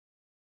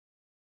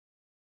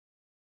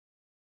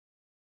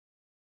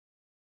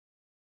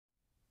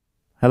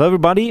Hello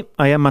everybody,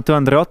 I am Matteo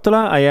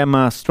Andreottola, I am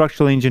a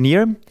structural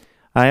engineer.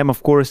 I am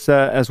of course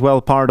as well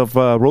part of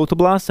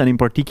Rothoblaas and in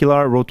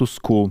particular Roto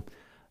School.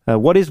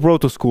 What is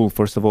Roto School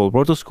first of all?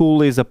 Roto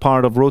School is a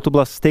part of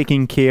Rothoblaas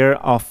taking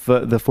care of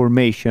the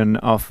formation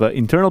of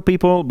internal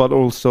people but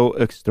also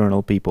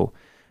external people.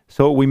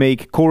 So we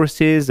make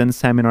courses and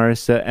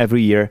seminars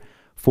every year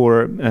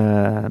for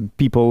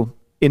people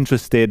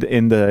interested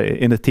in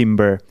the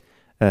timber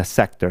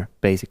sector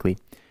basically.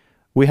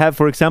 We have,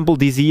 for example,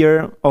 this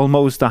year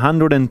almost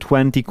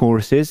 120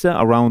 courses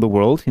around the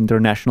world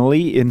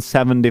internationally in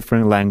 7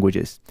 different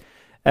languages.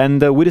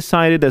 And we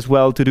decided as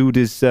well to do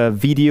these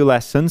video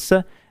lessons.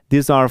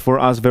 These are for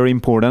us very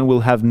important.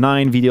 We'll have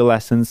 9 video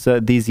lessons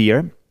this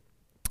year,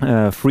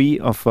 free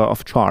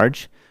of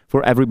charge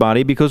for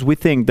everybody, because we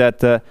think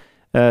that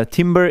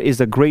timber is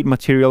a great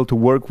material to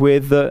work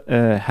with,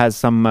 has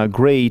some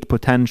great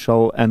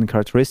potential and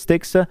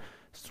characteristics,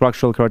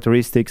 structural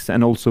characteristics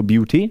and also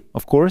beauty,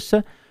 of course.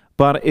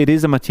 But it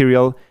is a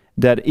material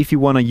that if you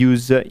want to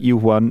use,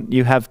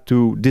 you have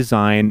to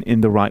design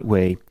in the right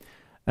way,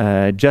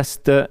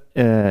 just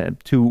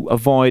to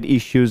avoid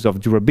issues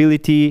of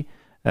durability,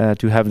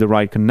 to have the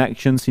right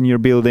connections in your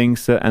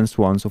buildings, and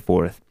so on and so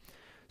forth.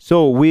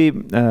 So we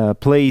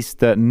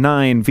placed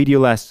 9 video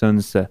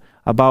lessons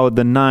about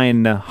the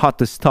 9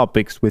 hottest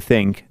topics we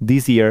think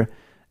this year,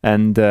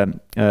 and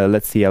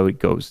let's see how it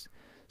goes.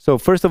 So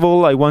first of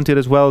all, I wanted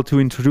as well to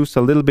introduce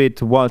a little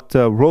bit what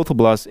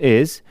Rothoblaas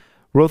is.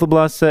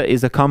 Rothoblaas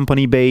is a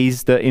company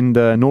based in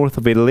the north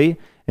of Italy.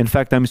 In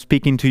fact, I'm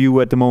speaking to you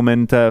at the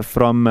moment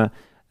from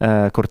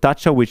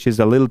Cortaccia, which is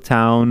a little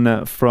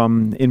town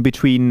from in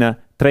between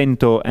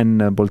Trento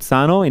and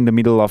Bolzano, in the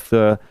middle of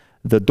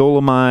the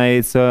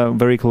Dolomites,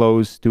 very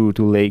close to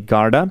Lake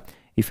Garda,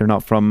 if you're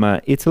not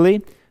from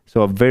Italy.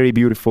 So a very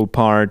beautiful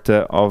part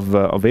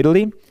of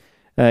Italy.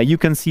 You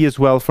can see as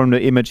well from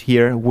the image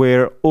here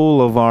where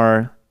all of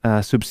our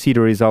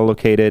subsidiaries are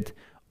located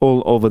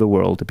all over the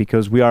world,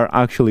 because we are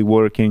actually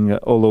working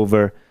all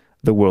over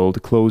the world,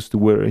 close to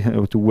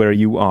where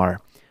you are.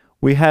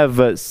 We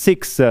have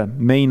 6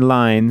 main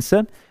lines,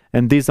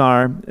 and these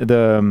are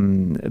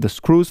the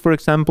screws, for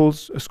example,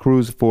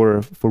 screws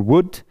for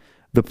wood,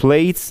 the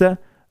plates,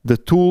 the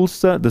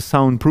tools, the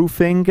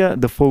soundproofing,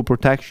 the fall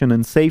protection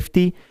and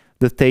safety,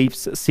 the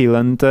tapes,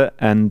 sealant,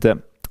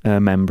 and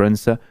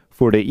membranes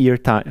for the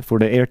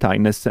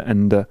airtightness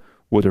and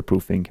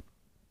waterproofing.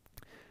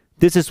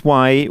 This is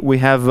why we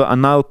have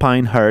an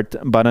alpine heart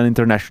but an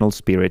international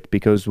spirit,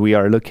 because we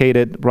are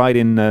located right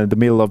in the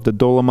middle of the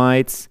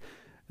Dolomites,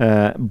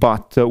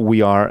 but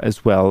we are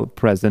as well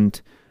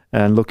present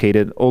and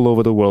located all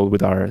over the world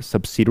with our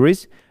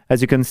subsidiaries.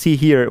 As you can see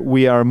here,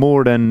 we are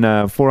more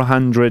than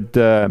 400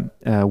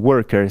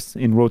 workers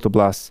in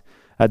Rothoblaas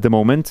at the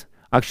moment.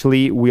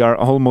 Actually, we are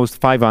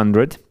almost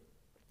 500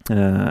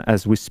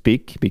 as we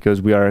speak, because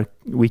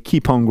we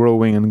keep on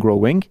growing and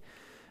growing.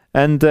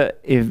 And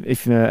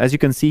as you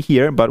can see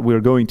here, but we're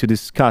going to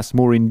discuss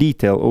more in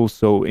detail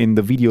also in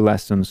the video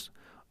lessons,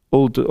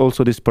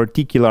 also this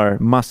particular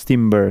mass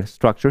timber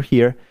structure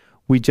here,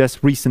 we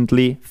just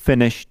recently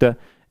finished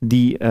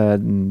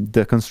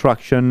the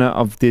construction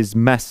of this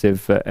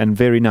massive and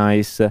very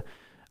nice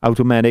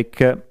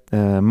automatic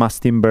mass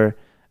timber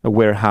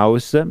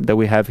warehouse that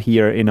we have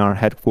here in our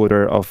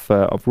headquarters of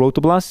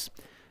Rothoblaas.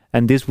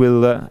 And this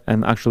will,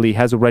 and actually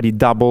has already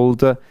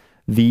doubled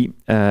the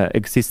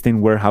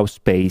existing warehouse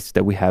space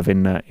that we have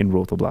in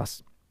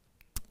Rothoblaas.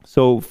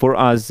 So for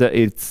us,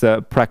 it's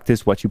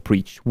practice what you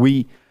preach.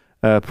 We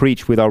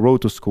preach with our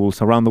Roto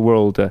schools around the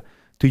world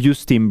to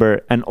use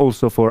timber, and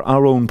also for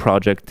our own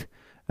project,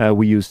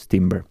 we use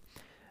timber.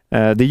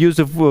 The use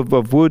of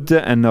wood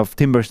and of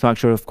timber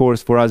structure, of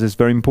course, for us is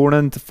very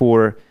important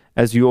for,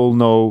 as you all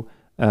know,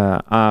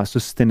 a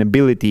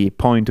sustainability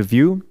point of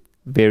view.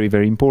 Very,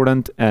 very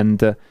important.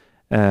 And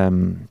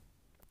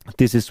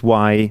this is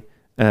why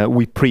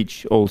we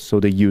preach also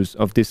the use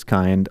of this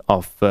kind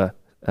of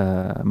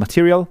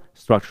material,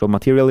 structural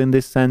material in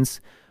this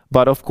sense.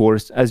 But of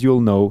course, as you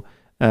all know,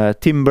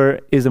 timber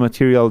is a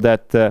material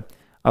that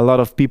a lot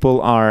of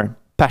people are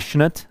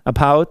passionate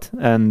about,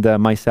 and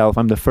myself,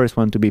 I'm the first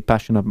one to be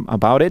passionate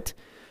about it.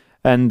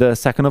 And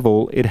second of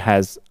all, it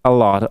has a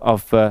lot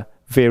of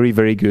very,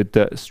 very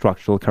good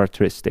structural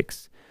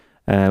characteristics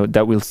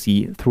that we'll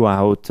see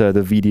throughout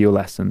the video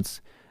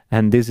lessons.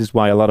 And this is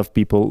why a lot of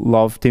people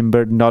love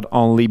timber, not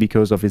only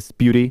because of its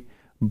beauty,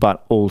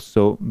 but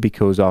also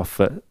because of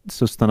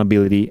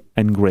sustainability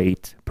and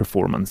great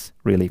performance,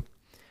 really.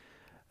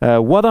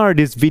 What are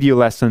these video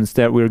lessons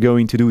that we're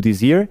going to do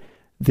this year?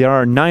 There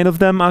are 9 of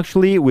them,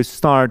 actually. We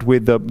start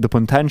with the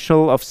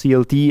potential of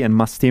CLT and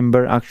mass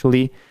timber,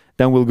 actually.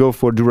 Then we'll go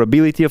for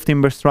durability of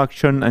timber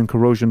structure and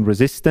corrosion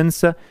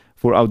resistance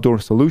for outdoor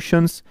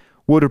solutions,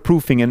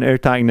 waterproofing and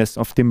airtightness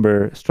of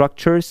timber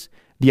structures,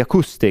 the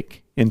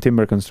acoustic in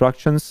timber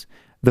constructions,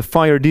 the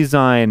fire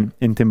design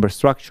in timber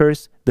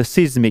structures, the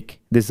seismic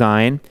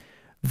design,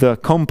 the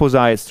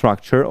composite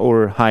structure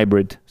or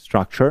hybrid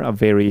structure, a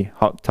very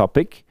hot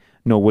topic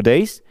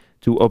nowadays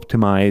to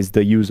optimize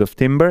the use of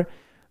timber,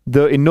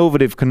 the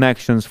innovative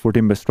connections for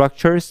timber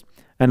structures,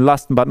 and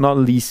last but not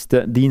least,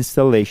 the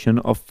installation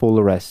of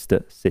full rest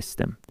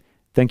system.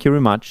 Thank you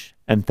very much,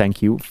 and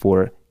thank you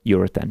for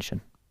your attention.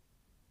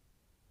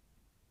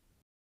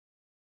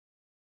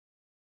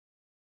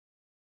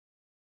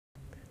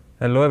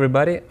 Hello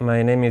everybody,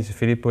 my name is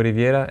Filippo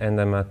Riviera and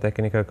I'm a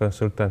technical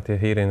consultant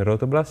here in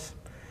Rothoblaas.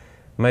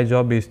 My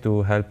job is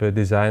to help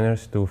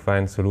designers to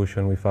find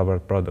solutions with our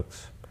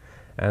products.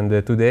 And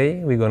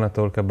today we're going to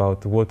talk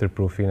about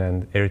waterproofing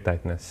and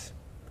airtightness.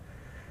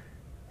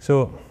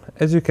 So,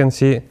 as you can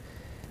see,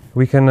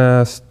 we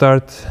can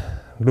start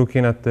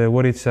looking at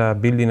what is a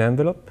building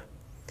envelope.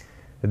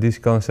 This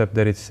concept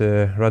that it's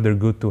rather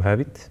good to have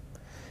it.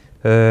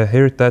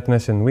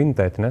 Airtightness and wind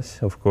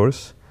tightness, of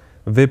course.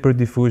 Vapor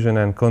diffusion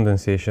and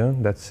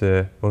condensation, that's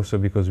also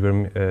because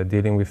we're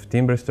dealing with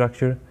timber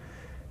structure.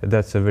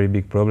 That's a very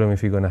big problem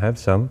if you're going to have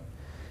some.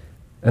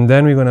 And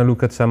then we're going to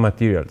look at some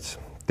materials,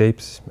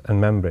 tapes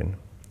and membrane.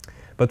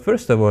 But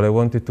first of all, I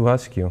wanted to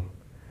ask you,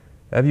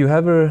 have you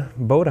ever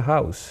bought a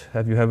house?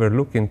 Have you ever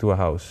looked into a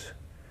house?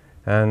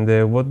 And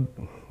what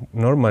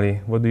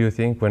do you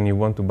think when you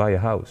want to buy a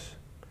house?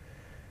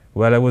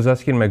 Well, I was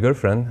asking my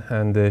girlfriend,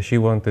 and she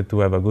wanted to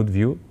have a good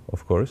view,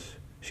 of course.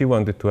 She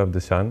wanted to have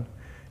the sun.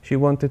 She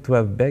wanted to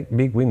have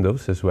big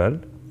windows as well.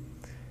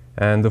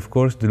 And of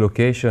course, the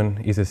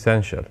location is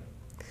essential.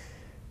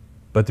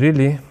 But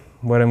really,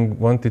 what I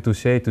wanted to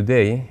say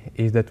today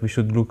is that we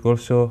should look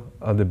also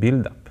at the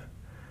build-up.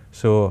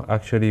 So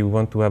actually, we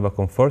want to have a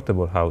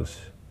comfortable house.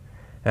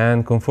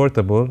 And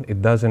comfortable,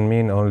 it doesn't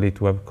mean only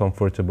to have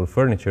comfortable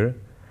furniture,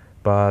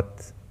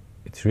 but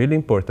it's really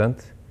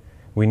important.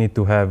 We need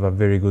to have a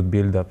very good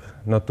build-up,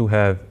 not to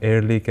have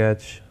air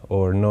leakage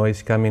or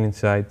noise coming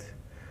inside,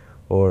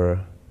 or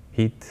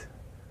heat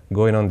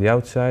going on the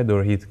outside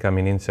or heat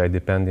coming inside,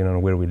 depending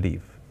on where we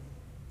live.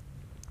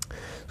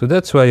 So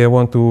that's why I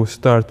want to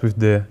start with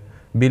the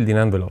building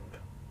envelope.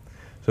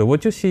 So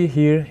what you see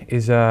here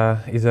is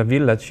a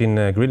village in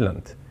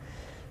Greenland.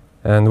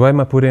 And why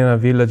am I putting a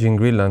village in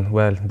Greenland?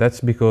 Well,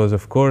 that's because,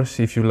 of course,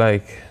 if you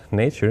like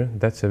nature,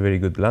 that's a very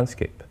good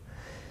landscape.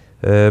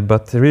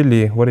 But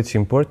really, what is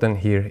important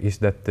here is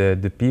that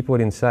the people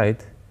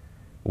inside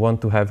want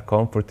to have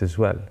comfort as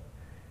well.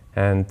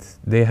 And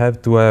they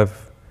have to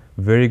have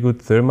very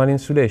good thermal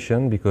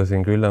insulation, because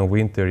in Greenland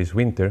winter is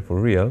winter for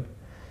real.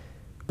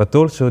 But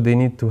also they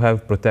need to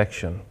have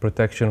protection.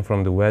 Protection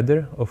from the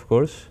weather, of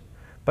course,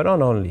 but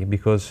not only,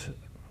 because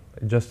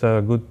just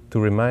good to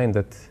remind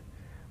that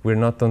we're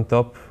not on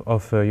top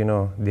of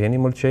the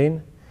animal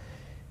chain.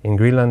 In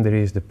Greenland there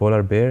is the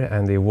polar bear,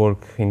 and they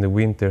walk in the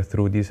winter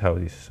through these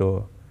houses.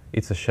 So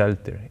it's a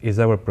shelter, it's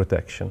our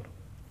protection.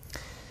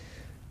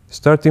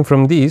 Starting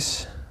from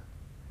this,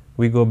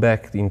 we go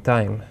back in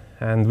time.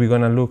 And we're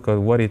going to look at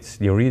what is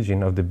the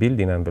origin of the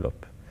building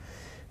envelope.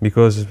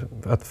 Because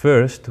at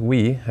first,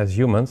 we, as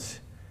humans,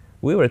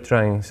 we were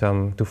trying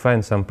to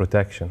find some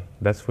protection,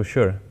 that's for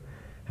sure.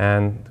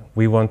 And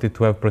we wanted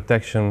to have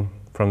protection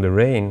from the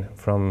rain,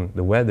 from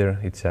the weather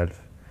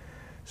itself.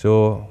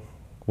 So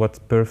what's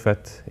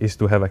perfect is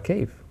to have a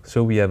cave.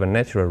 So we have a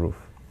natural roof.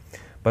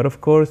 But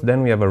of course,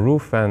 then we have a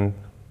roof and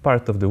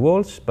part of the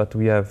walls, but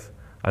we have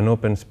an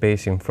open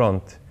space in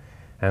front.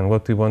 And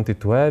what we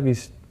wanted to have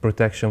is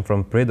protection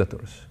from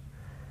predators.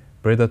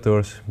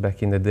 Predators,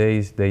 back in the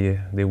days,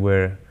 they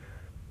were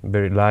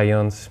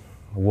lions,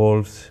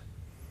 wolves,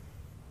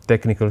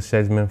 technical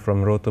salesmen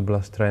from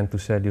Rothoblaas trying to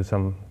sell you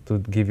to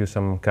give you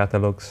some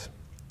catalogs.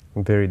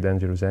 Very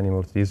dangerous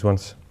animals, these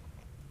ones.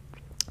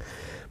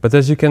 But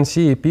as you can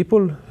see,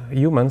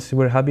 humans,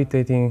 were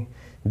habitating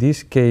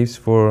these caves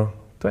for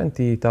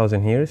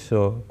 20,000 years,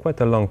 so quite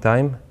a long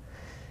time.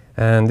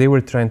 And they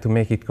were trying to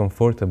make it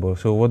comfortable.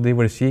 So what they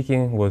were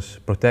seeking was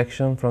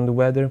protection from the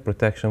weather,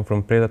 protection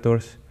from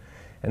predators.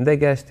 And I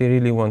guess they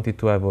really wanted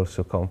to have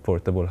also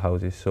comfortable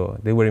houses. So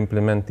they were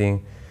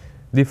implementing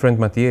different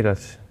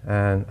materials,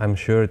 and I'm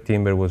sure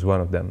timber was one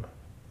of them.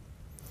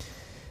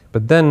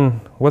 But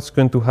then what's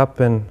going to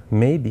happen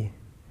maybe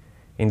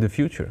in the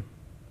future?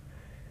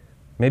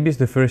 Maybe it's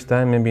the first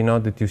time, maybe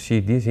not, that you see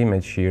this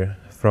image here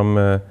from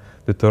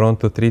the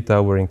Toronto Tree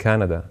Tower in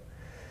Canada.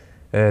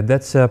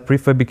 That's a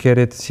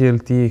prefabricated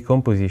CLT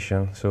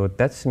composition, so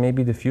that's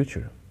maybe the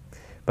future.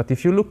 But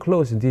if you look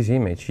close at this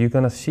image, you're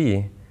going to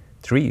see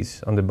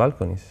trees on the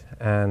balconies.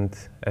 And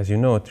as you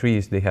know,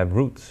 trees, they have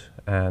roots,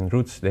 and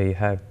roots, they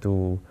have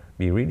to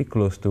be really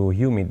close to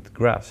humid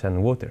grass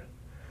and water.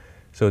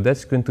 So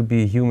that's going to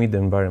be a humid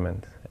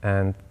environment.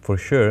 And for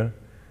sure,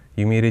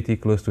 humidity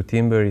close to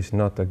timber is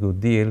not a good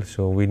deal,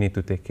 so we need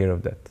to take care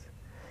of that.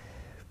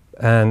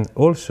 And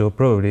also,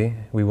 probably,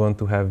 we want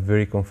to have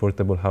very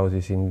comfortable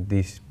houses in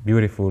these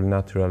beautiful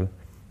natural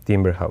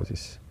timber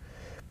houses.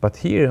 But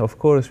here, of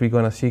course, we're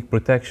going to seek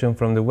protection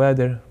from the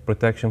weather,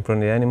 protection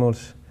from the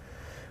animals.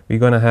 We're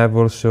going to have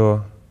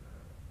also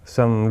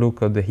some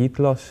look at the heat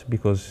loss,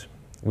 because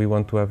we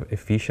want to have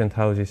efficient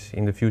houses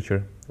in the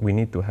future. We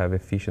need to have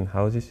efficient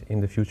houses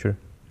in the future.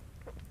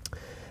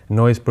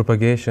 Noise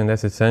propagation,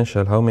 that's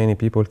essential. How many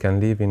people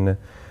can live in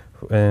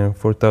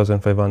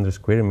 4,500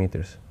 square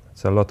meters?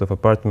 it's a lot of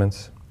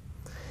apartments.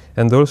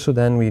 And also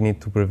then we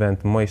need to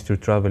prevent moisture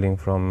traveling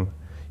from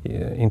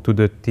into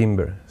the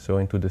timber, so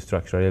into the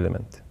structural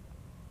element.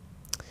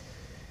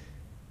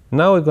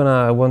 Now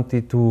I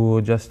wanted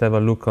to just have a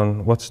look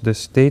on what's the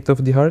state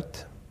of the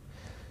art.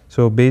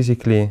 So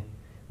basically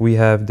we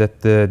have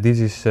that this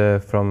is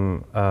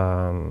from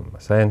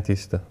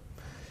scientist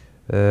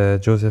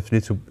Joseph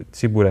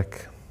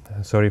Tsiburek,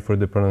 sorry for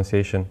the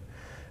pronunciation,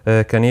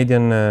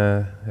 Canadian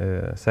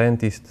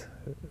scientist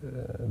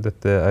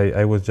that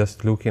I was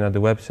just looking at the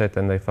website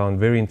and I found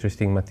very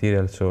interesting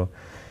material. So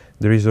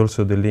there is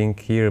also the link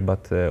here,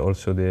 but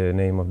also the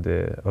name of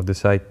the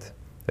site,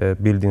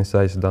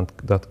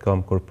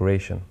 buildingsites.com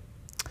corporation.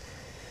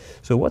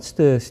 So what's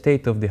the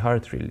state of the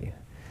art really?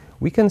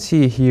 We can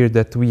see here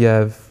that we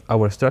have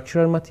our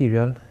structural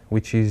material,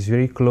 which is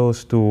very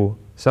close to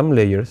some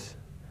layers,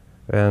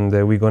 and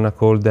we're gonna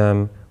call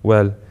them,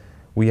 well,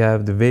 we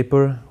have the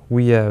vapor,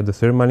 we have the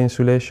thermal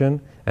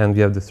insulation, and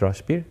we have the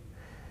troposphere.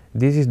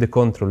 This is the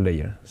control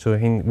layer. So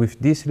with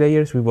these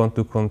layers, we want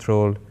to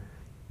control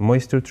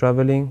moisture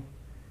traveling,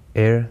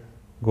 air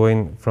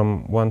going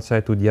from one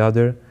side to the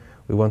other.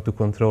 We want to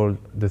control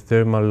the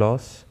thermal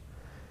loss.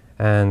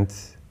 And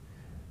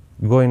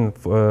going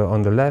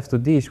on the left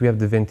of this, we have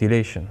the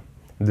ventilation.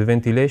 The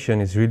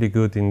ventilation is really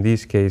good in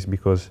this case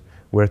because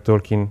we're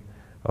talking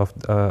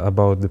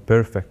about the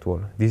perfect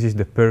wall. This is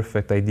the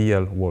perfect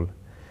ideal wall,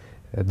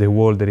 the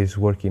wall that is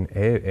working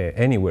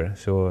anywhere.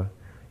 So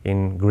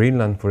in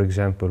Greenland, for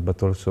example,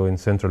 but also in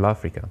Central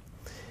Africa.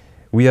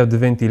 We have the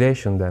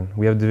ventilation then.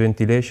 We have the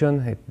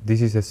ventilation.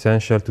 This is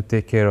essential to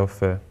take care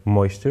of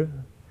moisture.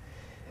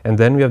 And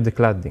then we have the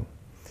cladding.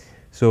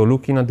 So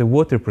looking at the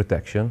water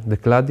protection, the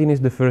cladding is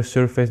the first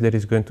surface that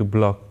is going to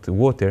block the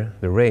water,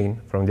 the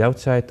rain, from the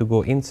outside to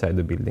go inside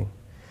the building.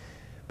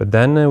 But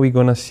then we're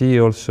going to see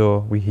also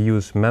we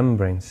use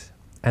membranes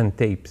and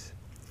tapes.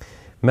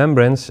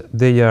 Membranes,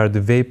 they are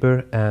the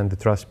vapor and the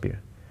troposphere.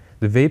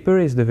 The vapor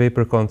is the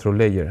vapor control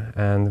layer,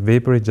 and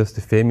vapor is just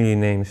the family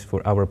names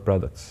for our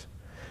products.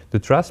 The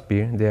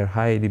troposphere, they are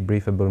highly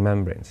breathable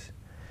membranes.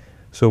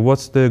 So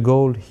what's the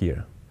goal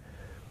here?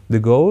 The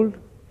goal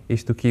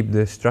is to keep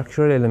the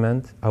structural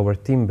element, our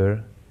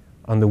timber,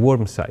 on the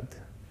warm side.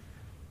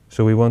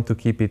 So we want to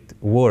keep it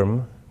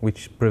warm,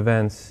 which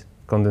prevents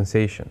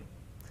condensation.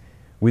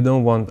 We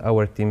don't want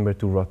our timber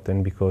to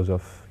rotten because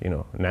of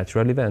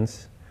natural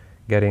events,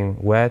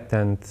 getting wet,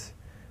 and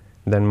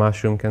then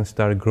mushroom can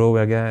start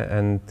growing again,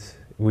 and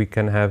we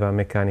can have a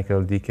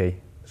mechanical decay.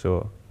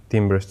 So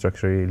timber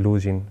structurally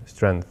losing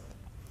strength.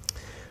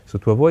 So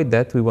to avoid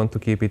that, we want to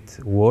keep it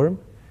warm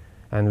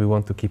and we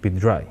want to keep it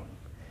dry.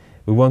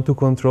 We want to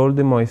control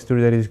the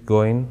moisture that is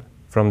going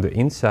from the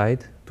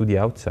inside to the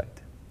outside.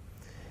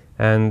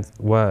 And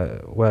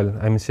well,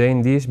 I'm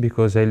saying this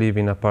because I live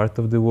in a part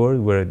of the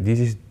world where this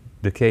is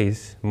the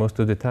case most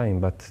of the time,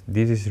 but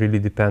this is really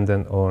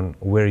dependent on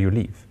where you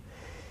live.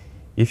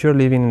 If you're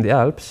living in the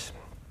Alps,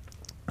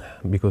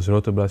 because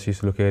Rothoblaas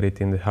is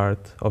located in the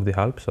heart of the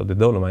Alps, of the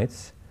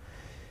Dolomites,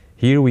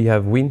 here we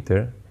have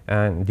winter,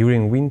 and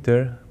during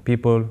winter,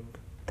 people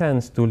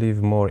tend to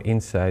live more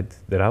inside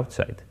than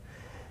outside.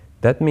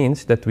 That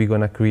means that we're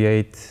going to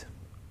create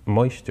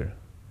moisture.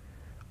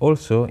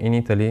 Also, in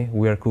Italy,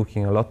 we are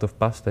cooking a lot of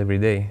pasta every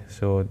day,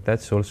 so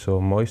that's also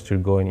moisture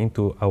going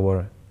into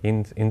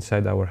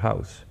inside our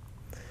house.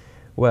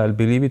 Well,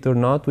 believe it or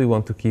not, we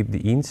want to keep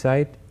the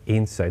inside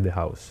the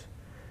house,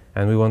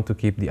 and we want to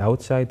keep the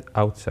outside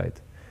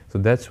outside. So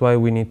that's why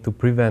we need to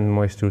prevent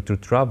moisture to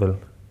travel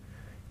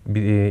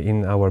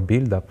in our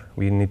build-up.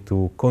 We need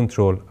to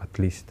control at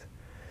least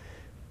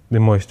the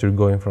moisture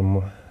going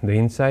from the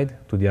inside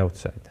to the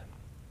outside.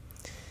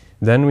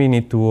 Then we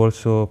need to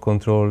also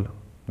control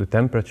the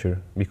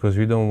temperature, because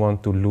we don't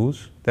want to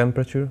lose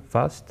temperature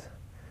fast,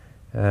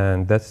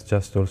 and that's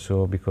just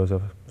also because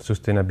of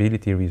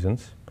sustainability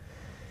reasons.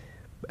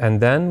 And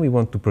then we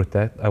want to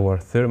protect our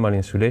thermal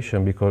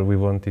insulation because we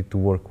want it to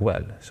work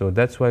well. So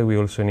that's why we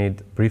also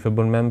need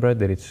breathable membrane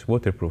that is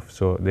waterproof.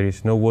 So there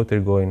is no water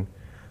going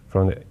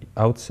from the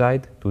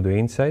outside to the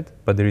inside,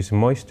 but there is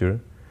moisture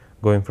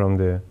going from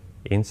the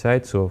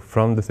inside, so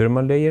from the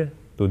thermal layer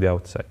to the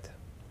outside.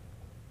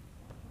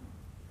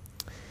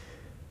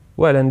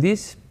 Well, and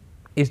this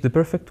is the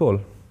perfect wall.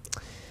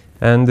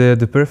 And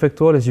the perfect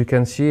wall, as you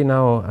can see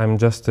now, I'm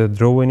just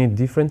drawing it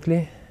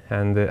differently,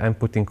 and I'm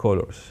putting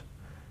colors.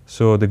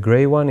 So the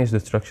gray one is the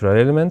structural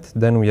element,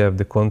 then we have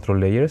the control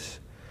layers.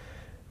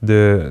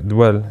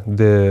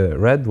 The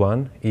red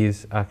one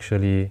is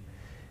actually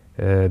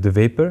the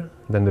vapor,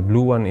 then the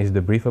blue one is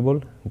the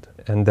breathable,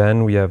 and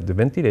then we have the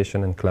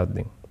ventilation and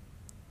cladding.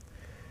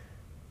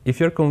 If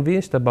you're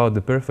convinced about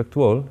the perfect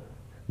wall,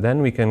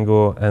 then we can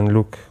go and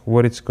look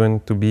what it's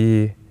going to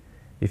be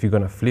if you're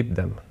going to flip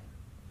them.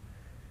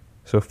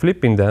 So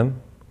flipping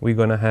them, we're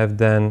going to have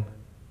then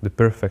the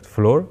perfect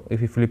floor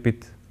if you flip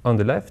it on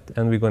the left,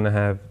 and we're going to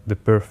have the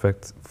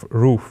perfect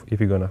roof if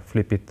you're going to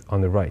flip it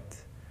on the right.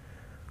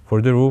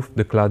 For the roof,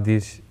 the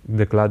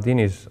cladding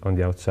is on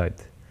the outside.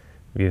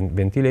 We have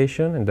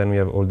ventilation, and then we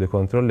have all the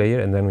control layer,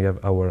 and then we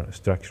have our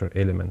structure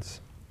elements.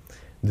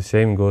 The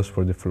same goes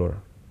for the floor.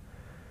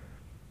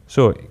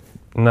 So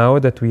now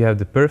that we have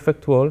the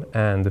perfect wall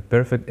and the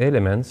perfect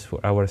elements for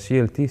our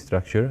CLT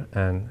structure,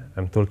 and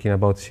I'm talking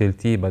about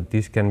CLT, but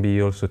this can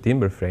be also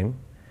timber frame,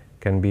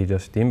 can be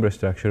just timber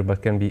structure,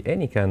 but can be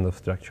any kind of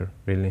structure,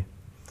 really.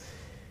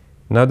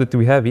 Now that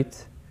we have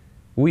it,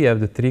 we have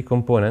the three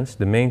components,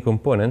 the main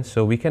components,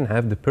 so we can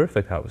have the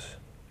perfect house.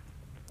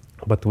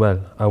 But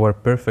well, our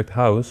perfect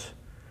house,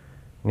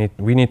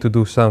 we need to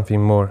do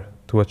something more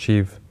to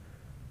achieve,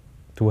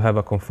 to have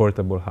a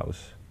comfortable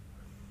house.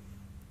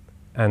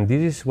 And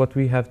this is what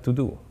we have to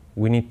do.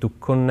 We need to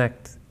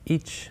connect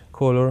each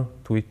color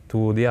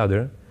to the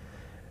other,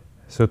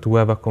 so to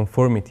have a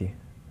conformity,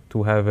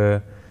 to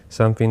have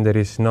something that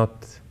is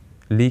not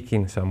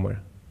leaking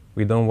somewhere.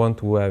 We don't want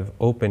to have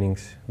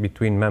openings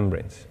between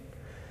membranes.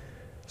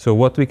 So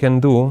what we can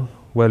do,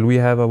 well, we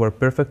have our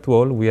perfect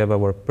wall, we have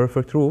our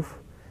perfect roof.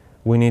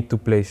 We need to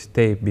place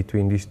tape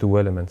between these two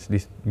elements,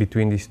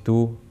 between these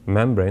two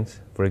membranes,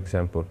 for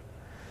example.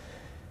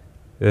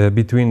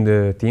 Between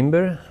the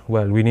timber,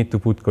 well, we need to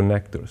put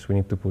connectors. We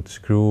need to put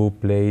screw,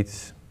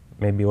 plates,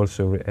 maybe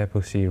also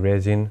epoxy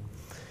resin.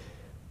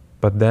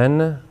 But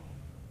then,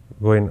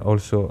 going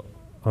also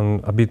on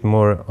a bit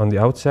more on the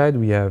outside,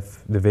 we have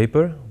the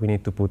vapor. We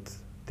need to put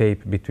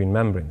tape between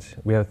membranes.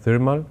 We have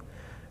thermal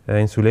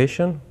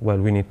insulation. Well,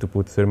 we need to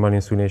put thermal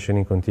insulation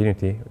in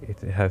continuity. It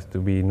has to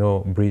be no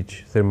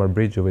bridge, thermal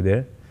bridge over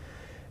there.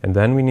 And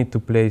then we need to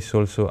place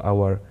also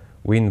our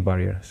wind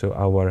barrier, so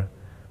our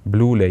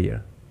blue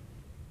layer.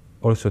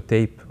 Also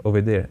tape over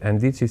there,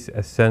 and this is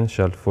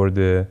essential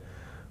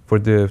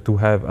to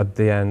have at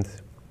the end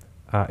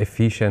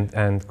efficient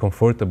and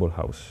comfortable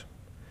house.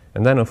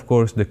 And then of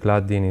course the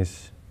cladding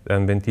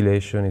and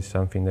ventilation is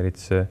something that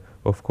it's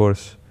of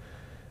course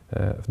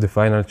the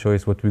final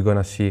choice. What we're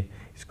gonna see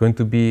is going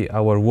to be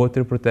our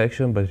water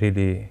protection, but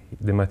really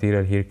the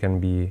material here can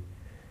be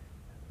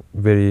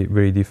very,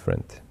 very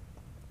different.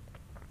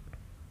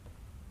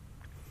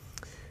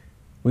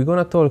 We're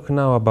gonna talk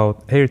now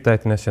about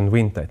airtightness and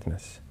wind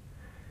tightness.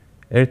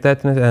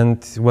 Airtightness,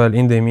 and well,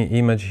 in the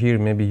image here,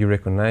 maybe you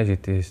recognize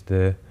it, is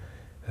the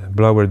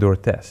blower door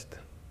test.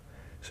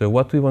 So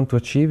what we want to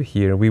achieve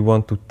here, we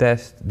want to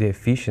test the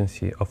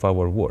efficiency of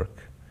our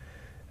work.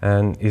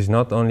 And it's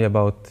not only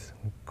about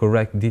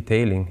correct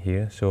detailing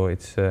here, so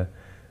it's the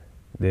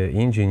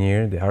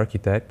engineer, the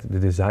architect, the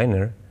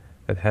designer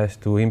that has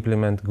to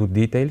implement good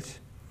details.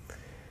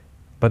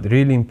 But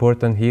really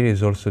important here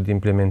is also the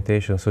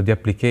implementation, so the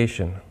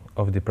application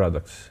of the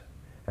products.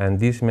 And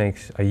this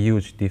makes a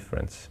huge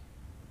difference.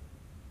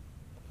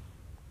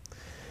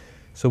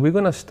 So we're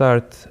going to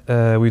start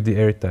with the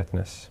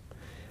airtightness.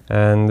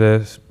 And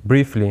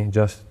briefly,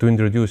 just to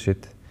introduce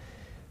it,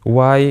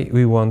 why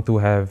we want to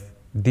have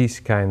this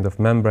kind of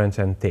membranes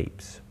and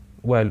tapes.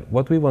 Well,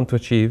 what we want to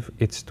achieve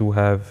is to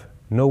have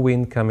no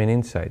wind coming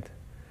inside.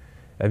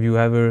 Have you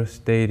ever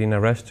stayed in a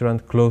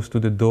restaurant close to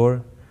the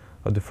door,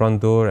 or the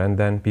front door, and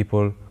then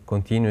people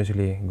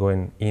continuously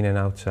going in and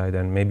outside,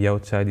 and maybe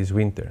outside is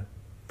winter?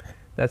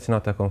 That's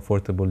not a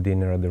comfortable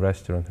dinner at the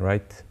restaurant,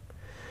 right?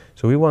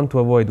 So we want to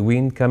avoid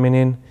wind coming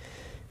in.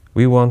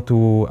 We want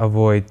to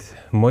avoid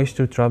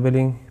moisture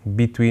traveling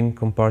between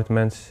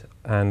compartments,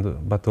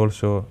 but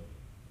also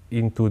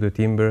into the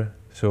timber,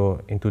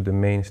 so into the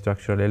main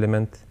structural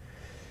element.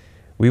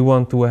 We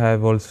want to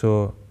have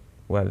also,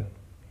 well,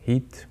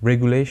 heat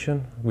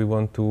regulation. We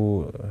want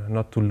to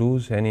not to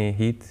lose any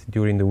heat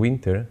during the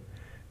winter,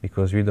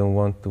 because we don't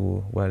want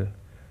to, well,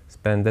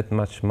 spend that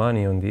much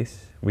money on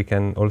this. We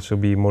can also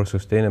be more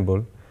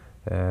sustainable,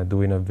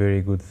 doing a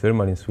very good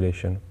thermal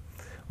insulation.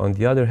 On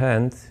the other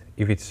hand,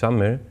 if it's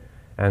summer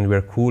and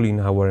we're cooling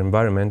our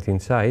environment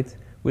inside,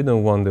 we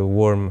don't want the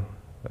warm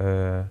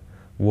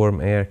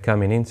air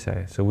coming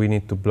inside, so we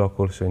need to block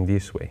also in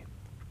this way.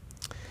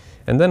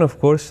 And then of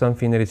course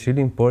something that is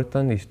really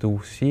important is to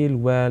seal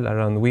well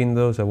around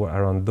windows,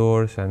 around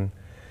doors, and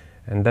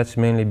that's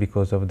mainly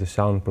because of the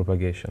sound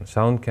propagation.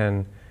 Sound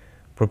can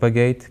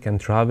propagate, can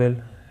travel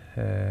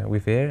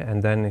with air,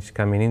 and then it's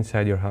coming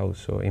inside your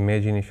house. So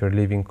imagine if you're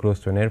living close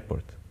to an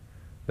airport.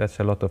 That's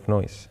a lot of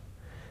noise.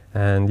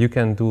 And you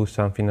can do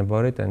something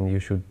about it, and you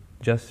should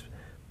just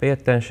pay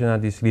attention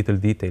at these little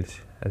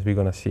details, as we're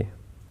gonna see.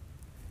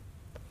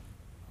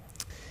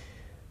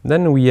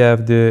 Then we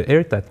have the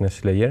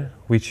airtightness layer,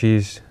 which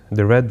is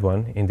the red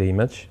one in the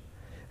image,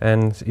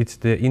 and it's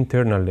the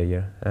internal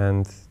layer.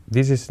 And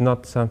this is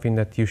not something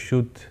that you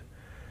should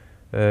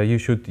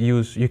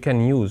use. You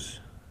can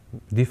use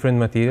different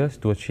materials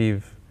to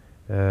achieve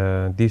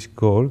this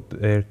goal, the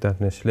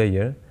airtightness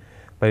layer,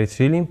 but it's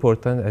really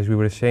important, as we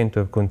were saying,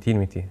 to have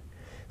continuity.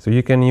 So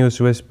you can use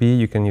USB,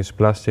 you can use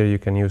plaster, you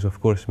can use,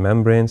 of course,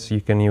 membranes, you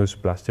can use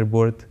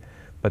plasterboard,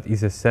 but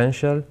it's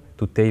essential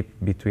to tape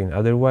between.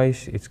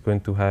 Otherwise, it's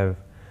going to have,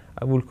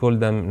 I will call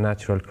them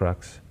natural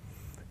cracks.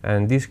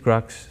 And these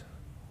cracks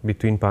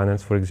between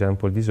panels, for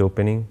example, this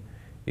opening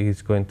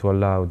is going to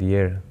allow the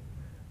air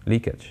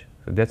leakage.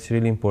 So that's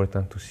really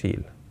important to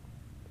seal.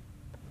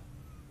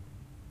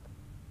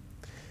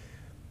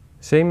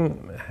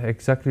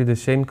 Exactly the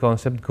same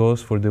concept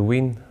goes for the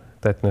wind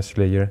airtightness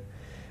layer.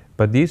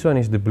 But this one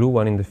is the blue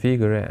one in the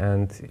figure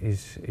and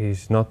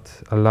is not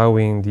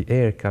allowing the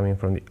air coming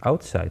from the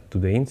outside to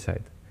the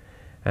inside,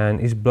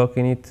 and is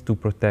blocking it to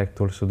protect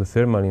also the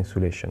thermal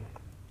insulation.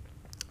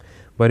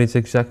 But it's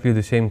exactly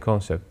the same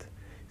concept.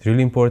 It's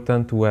really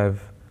important to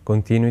have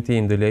continuity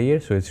in the layer,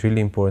 so it's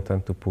really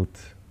important to put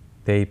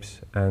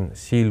tapes and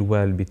seal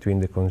well between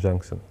the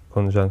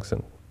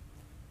conjunction.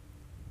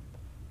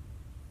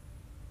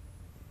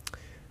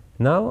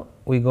 Now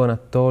we're gonna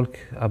talk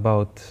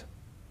about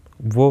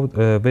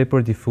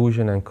vapor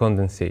diffusion and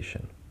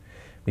condensation,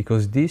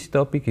 because this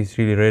topic is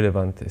really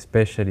relevant,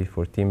 especially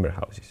for timber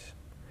houses.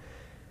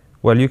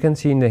 Well, you can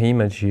see in the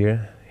image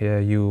here,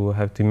 you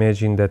have to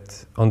imagine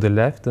that on the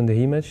left on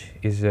the image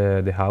is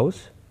the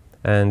house,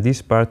 and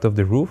this part of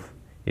the roof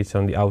is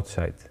on the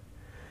outside.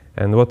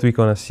 And what we're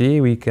gonna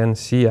see, we can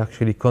see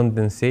actually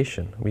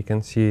condensation. We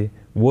can see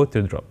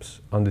water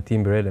drops on the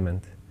timber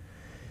element.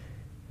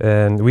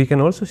 And we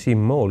can also see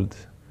mold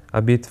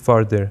a bit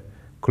farther,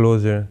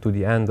 closer to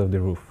the end of the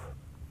roof.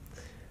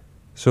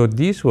 So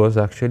this was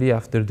actually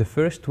after the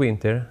first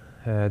winter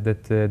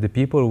that the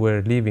people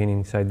were living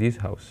inside this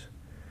house.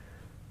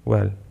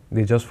 Well,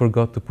 they just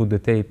forgot to put the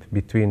tape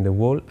between the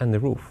wall and the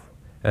roof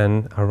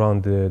and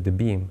around the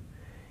beam.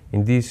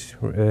 In this,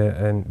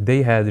 and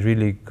they had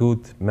really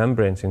good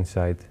membranes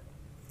inside,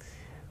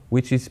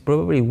 which is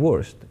probably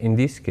worst in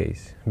this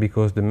case,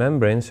 because the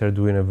membranes are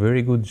doing a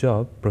very good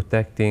job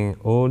protecting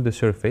all the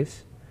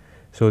surface,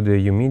 so the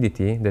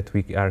humidity that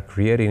we are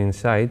creating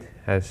inside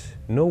has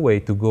no way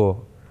to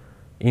go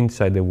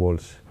inside the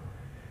walls,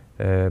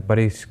 but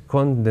it's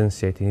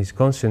condensating, it's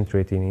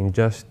concentrating in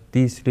just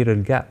this little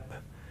gap.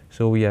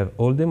 So we have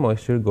all the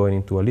moisture going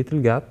into a little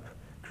gap,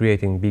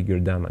 creating bigger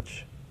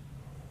damage.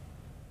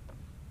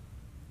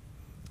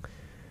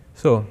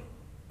 So,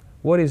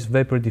 what is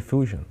vapor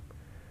diffusion?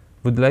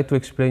 Would like to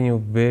explain you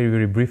very,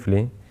 very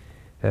briefly.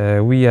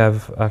 We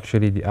have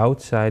actually the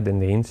outside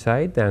and the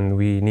inside, and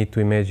we need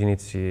to imagine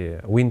it's a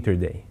winter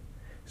day.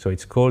 So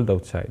it's cold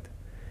outside.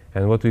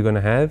 And what we're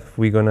gonna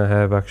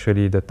have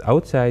actually that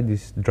outside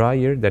is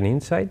drier than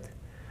inside,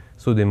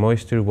 so the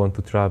moisture wants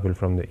to travel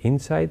from the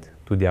inside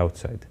to the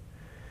outside.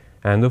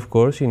 And of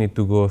course, you need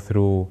to go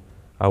through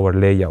our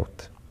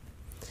layout.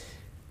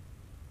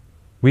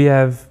 We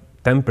have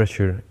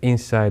temperature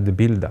inside the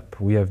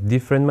buildup. We have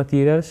different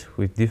materials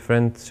with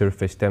different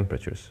surface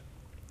temperatures.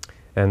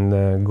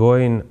 And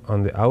going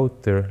on the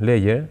outer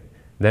layer,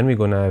 then we're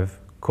going to have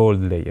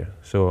cold layer.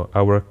 So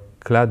our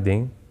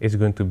cladding is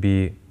going to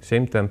be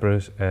same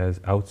temperatures as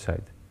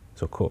outside,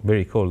 so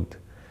very cold.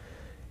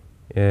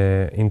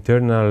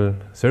 Internal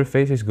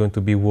surface is going to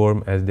be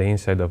warm as the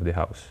inside of the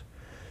house.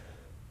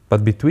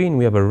 But between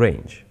we have a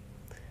range.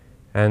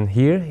 And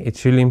here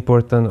it's really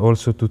important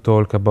also to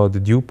talk about the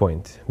dew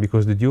point,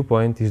 because the dew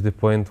point is the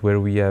point where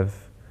we have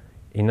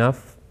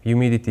enough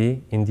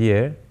humidity in the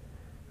air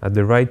at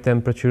the right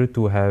temperature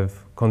to have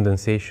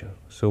condensation.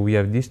 So we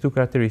have these two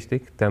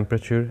characteristics,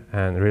 temperature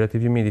and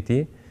relative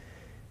humidity,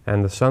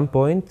 and at some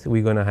point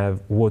we're going to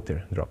have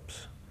water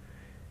drops.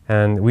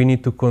 And we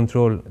need to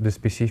control the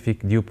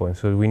specific dew point,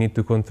 so we need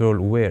to control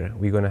where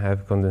we're going to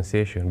have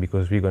condensation,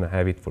 because we're going to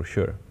have it for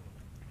sure.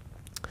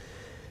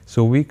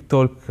 So we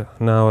talk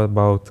now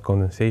about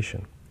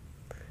condensation.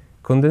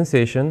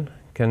 Condensation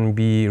can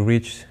be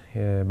reached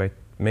by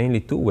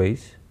mainly two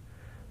ways: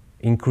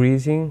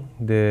 increasing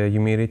the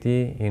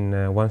humidity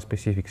in one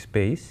specific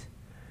space,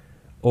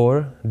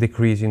 or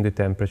decreasing the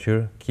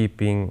temperature,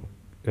 keeping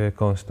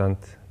constant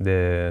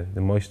the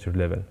moisture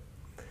level.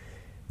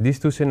 These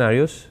two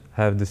scenarios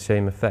have the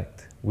same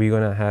effect. We're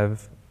going to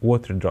have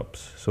water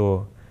drops,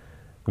 so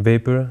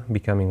vapor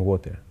becoming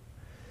water.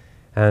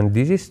 And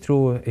this is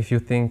true if you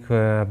think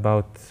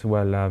about,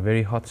 well, a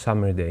very hot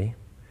summer day,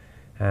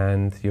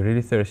 and you're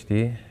really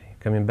thirsty,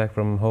 coming back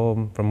from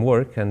home, from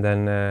work, and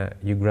then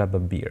you grab a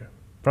beer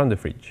from the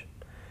fridge.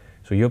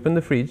 So you open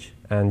the fridge,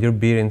 and your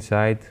beer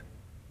inside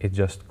is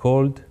just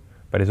cold,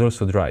 but it's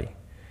also dry.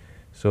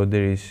 So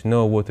there is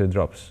no water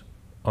drops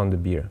on the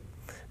beer.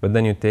 But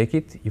then you take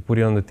it, you put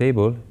it on the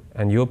table,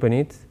 and you open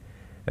it,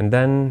 and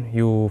then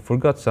you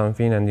forgot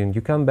something, and then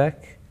you come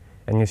back,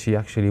 and you see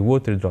actually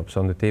water drops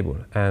on the table,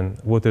 and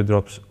water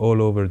drops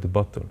all over the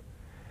bottle.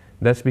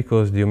 That's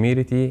because the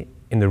humidity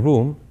in the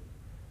room,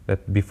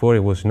 that before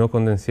it was no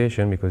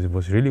condensation because it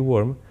was really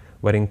warm,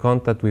 but in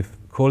contact with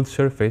cold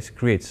surface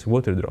creates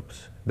water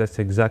drops. That's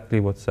exactly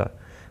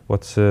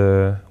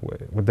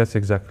that's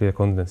exactly a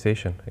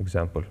condensation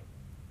example.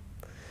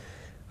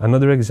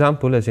 Another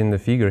example, as in the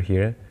figure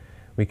here,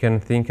 we can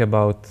think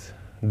about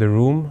the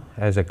room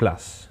as a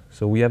glass.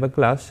 So we have a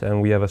glass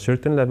and we have a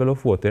certain level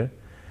of water.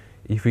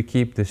 If we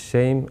keep the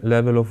same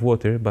level of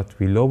water but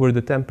we lower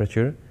the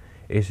temperature,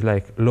 it's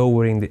like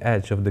lowering the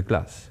edge of the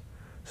glass.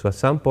 So at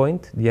some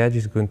point the edge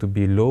is going to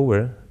be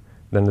lower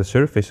than the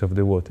surface of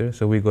the water,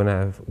 so we're going to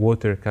have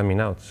water coming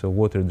out, so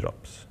water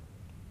drops.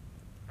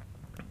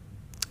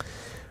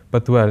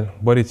 But well,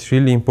 what it's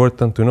really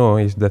important to know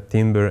is that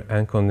timber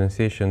and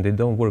condensation, they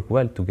don't work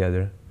well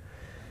together.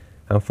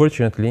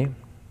 Unfortunately,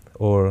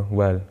 or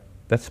well,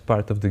 that's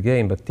part of the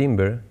game, but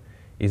timber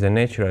is a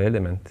natural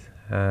element,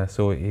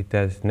 so it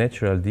has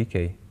natural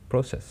decay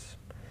process.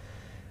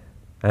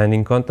 And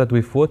in contact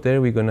with water,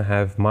 we're going to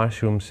have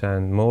mushrooms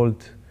and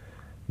mold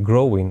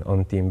growing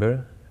on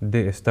timber,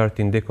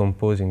 starting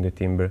decomposing the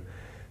timber.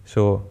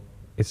 So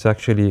it's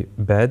actually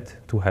bad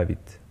to have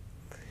it.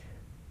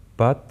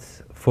 But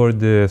for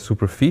the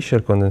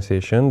superficial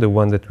condensation, the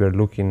one that we're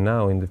looking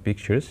now in the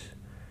pictures,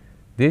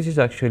 this is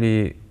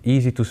actually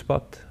easy to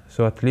spot.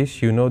 So at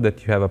least you know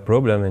that you have a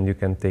problem and you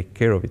can take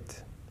care of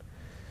it.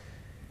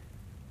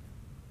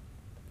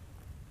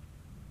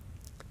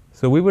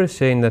 So we were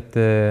saying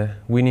that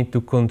we need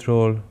to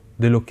control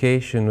the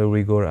location where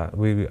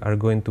we are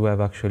going to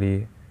have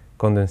actually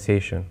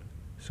condensation,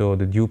 so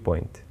the dew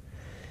point.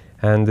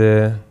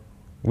 And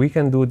we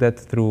can do that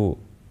through,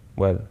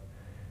 well,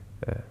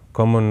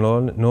 common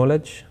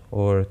knowledge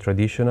or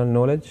traditional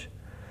knowledge,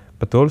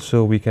 but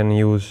also we can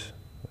use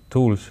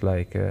tools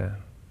like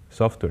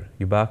software.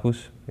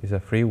 Ubacus is a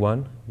free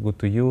one, good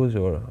to use,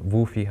 or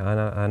Woofy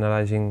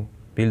analyzing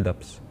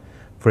buildups,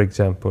 for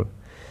example.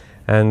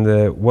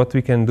 And what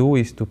we can do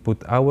is to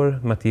put our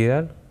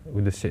material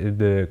with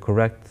the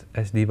correct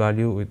SD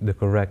value, with the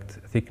correct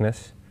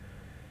thickness,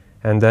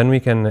 and then we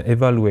can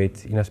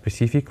evaluate in a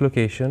specific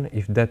location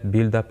if that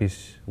buildup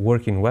is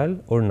working well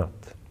or not.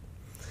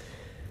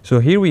 So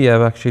here we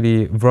have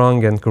actually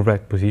wrong and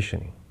correct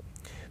positioning.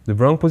 The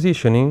wrong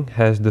positioning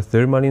has the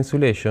thermal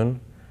insulation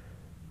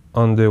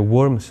on the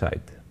warm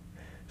side.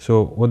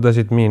 So what does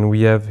it mean?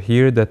 We have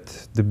here that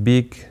the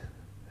big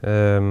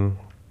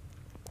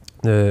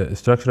the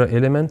structural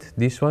element,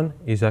 this one,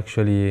 is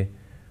actually,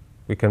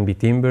 it can be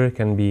timber,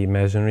 can be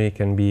masonry,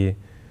 can be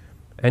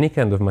any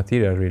kind of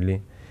material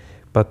really.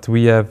 But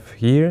we have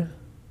here,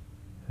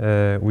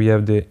 we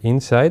have the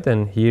inside,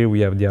 and here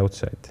we have the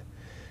outside.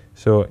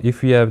 So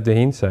if we have the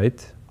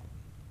inside,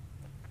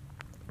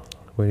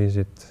 where is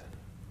it?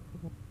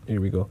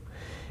 Here we go.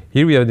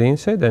 Here we have the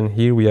inside, and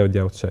here we have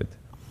the outside.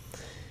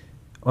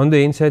 On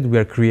the inside, we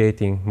are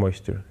creating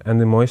moisture, and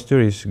the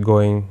moisture is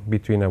going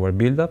between our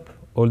buildup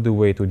all the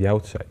way to the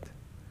outside.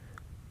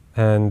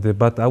 And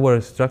but our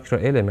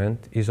structural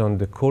element is on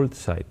the cold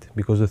side,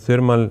 because the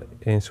thermal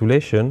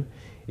insulation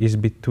is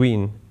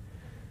between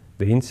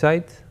the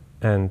inside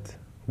and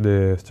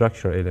the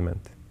structural element.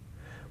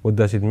 What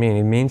does it mean?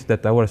 It means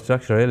that our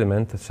structural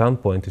element at some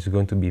point is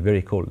going to be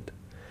very cold,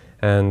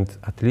 and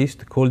at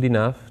least cold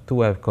enough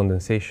to have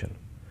condensation.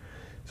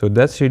 So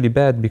that's really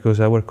bad, because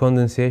our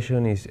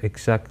condensation is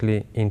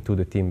exactly into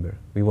the timber.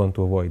 We want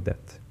to avoid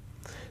that.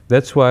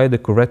 That's why the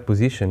correct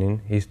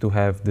positioning is to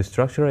have the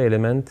structural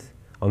element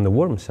on the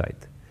warm side.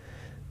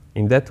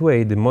 In that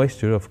way, the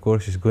moisture, of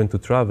course, is going to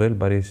travel,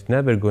 but it's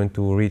never going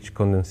to reach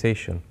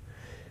condensation,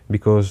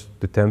 because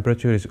the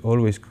temperature is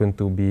always going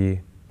to be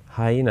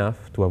high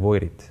enough to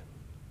avoid it.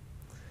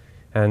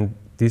 And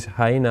this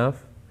high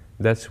enough,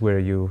 that's where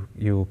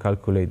you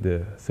calculate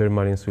the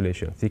thermal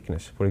insulation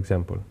thickness, for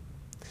example.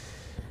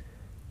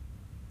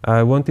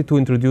 I wanted to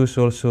introduce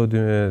also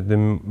the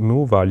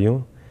mu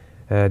value.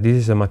 This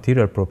is a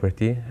material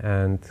property,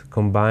 and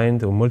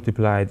combined or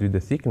multiplied with the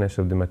thickness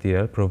of the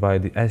material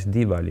provide the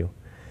SD value.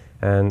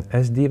 And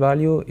SD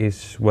value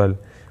is, well,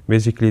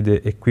 basically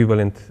the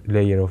equivalent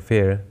layer of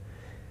air,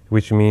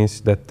 which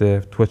means that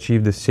to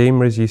achieve the same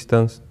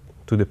resistance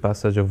to the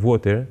passage of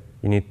water,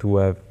 you need to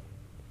have,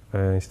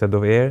 instead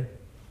of air,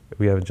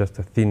 we have just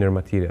a thinner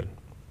material.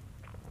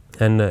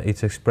 And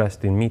it's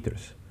expressed in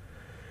meters.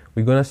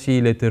 We're going to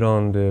see later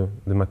on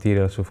the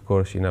materials, of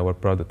course, in our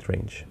product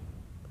range.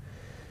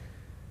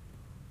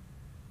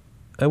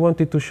 I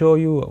wanted to show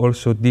you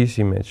also this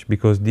image,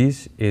 because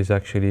this is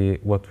actually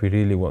what we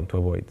really want to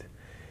avoid.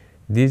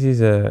 This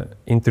is an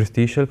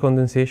interstitial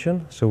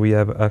condensation, so we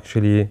have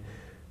actually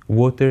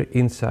water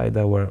inside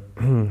our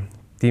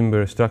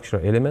timber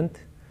structural element.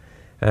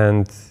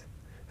 And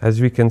as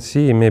we can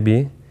see,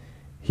 maybe,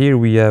 here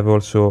we have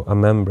also a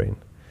membrane.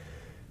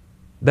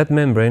 That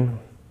membrane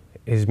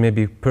is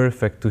maybe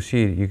perfect to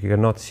see. You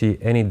cannot see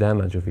any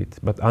damage of it,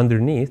 but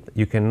underneath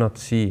you cannot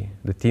see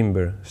the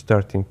timber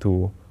starting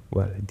to,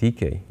 well,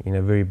 decay in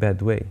a very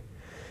bad way.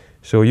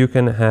 So you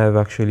can have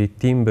actually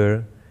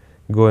timber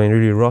going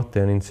really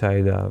rotten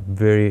inside a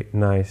very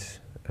nice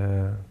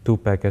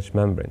two-package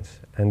membranes.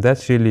 And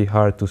that's really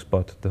hard to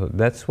spot.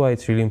 That's why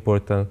it's really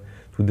important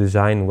to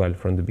design well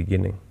from the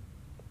beginning.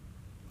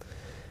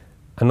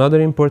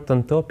 Another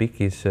important topic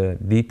is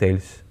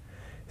details,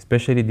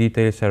 especially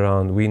details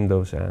around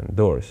windows and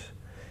doors,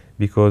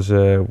 because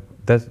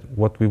that's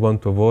what we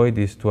want to avoid,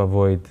 is to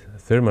avoid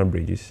thermal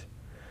bridges.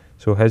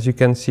 So as you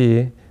can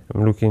see,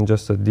 I'm looking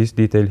just at this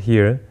detail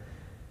here.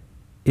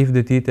 If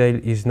the detail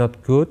is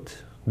not good,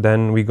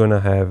 then we're going to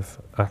have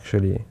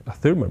actually a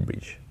thermal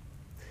bridge.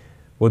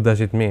 What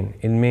does it mean?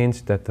 It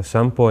means that at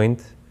some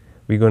point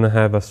we're going to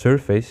have a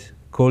surface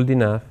cold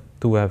enough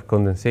to have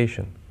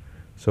condensation.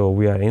 So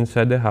we are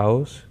inside the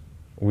house,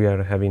 we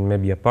are having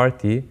maybe a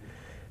party,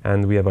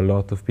 and we have a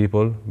lot of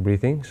people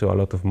breathing, so a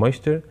lot of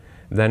moisture.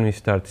 Then we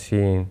start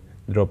seeing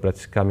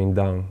droplets coming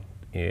down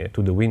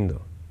to the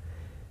window.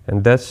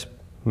 And that's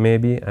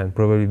maybe, and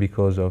probably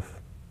because of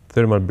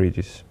thermal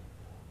bridges.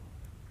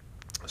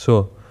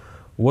 So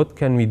what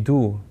can we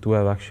do to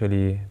have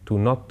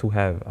not to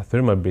have a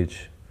thermal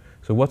bridge?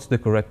 So what's the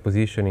correct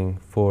positioning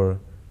for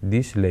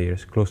these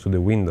layers close to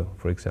the window,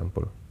 for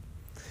example?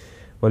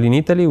 Well, in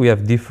Italy we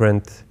have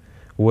different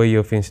way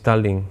of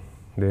installing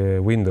the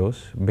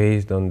windows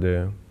based on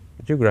the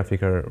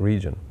geographical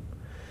region.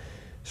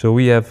 So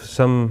we have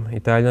some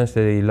Italians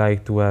that they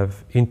like to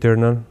have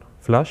internal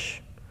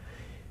flush.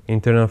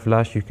 Internal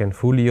flush, you can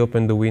fully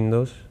open the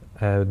windows.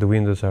 The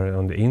windows are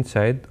on the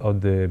inside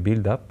of the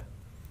build-up.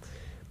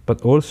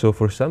 But also,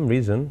 for some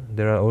reason,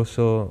 there are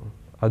also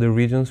other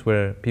regions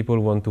where people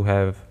want to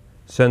have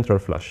central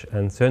flush.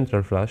 And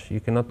central flush, you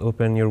cannot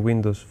open your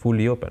windows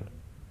fully open.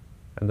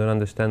 I don't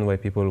understand why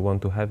people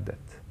want to have that.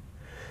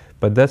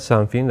 But that's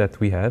something that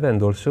we have,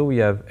 and also we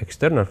have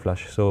external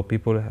flush, so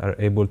people are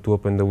able to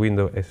open the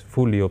window,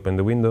 fully open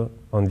the window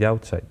on the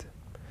outside.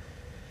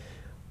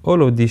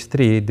 All of these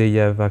three, they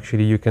have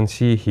actually, you can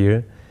see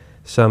here,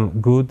 some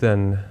good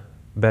and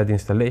bad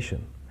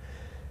installation.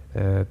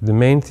 The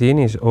main thing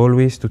is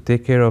always to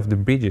take care of the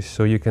bridges,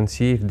 so you can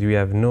see if we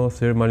have no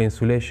thermal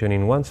insulation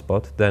in one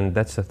spot, then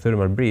that's a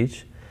thermal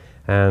bridge,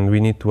 and we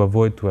need to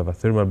avoid to have a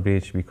thermal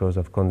bridge because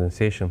of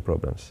condensation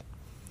problems.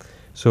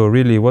 So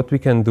really what we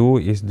can do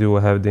is to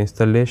have the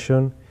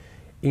installation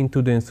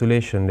into the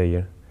insulation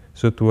layer.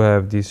 So to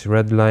have this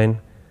red line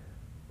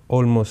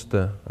almost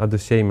at the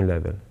same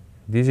level.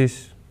 This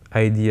is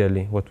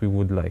ideally what we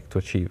would like to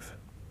achieve.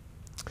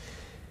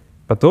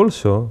 But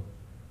also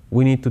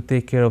we need to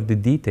take care of the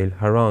detail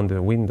around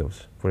the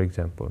windows, for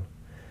example.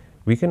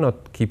 We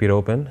cannot keep it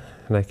open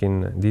like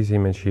in this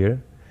image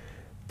here.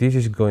 This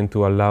is going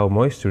to allow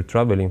moisture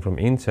traveling from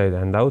inside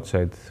and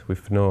outside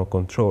with no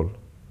control.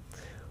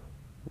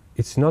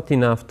 It's not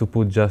enough to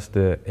put just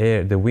the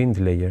wind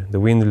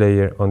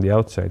layer on the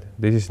outside.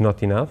 This is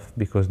not enough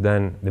because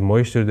then the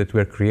moisture that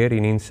we're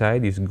creating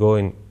inside is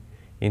going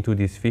into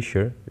this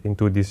fissure,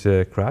 into this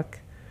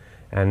crack,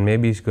 and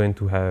maybe it's going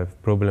to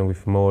have problem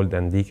with mold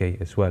and decay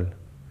as well.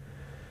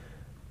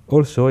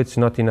 Also, it's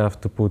not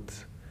enough to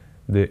put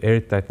the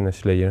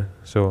airtightness layer,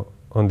 so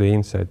on the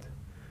inside,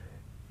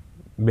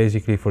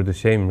 basically for the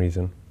same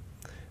reason.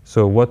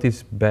 So what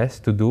is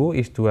best to do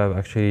is to have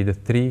actually the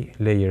 3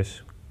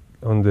 layers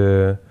on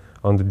the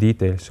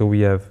detail. So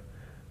we have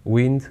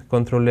wind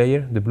control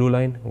layer, the blue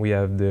line, we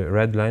have the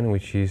red line,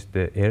 which is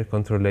the air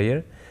control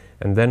layer,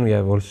 and then we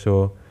have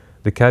also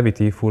the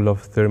cavity full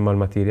of thermal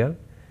material,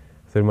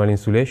 thermal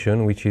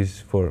insulation, which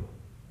is for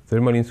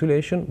thermal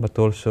insulation, but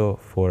also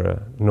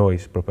for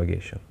noise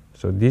propagation.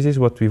 So this is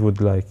what we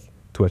would like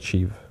to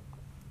achieve.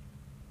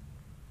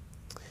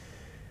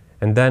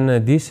 And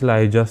then this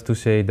slide just to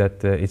say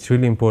that it's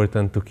really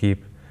important to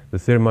keep the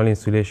thermal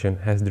insulation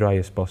as dry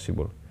as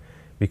possible.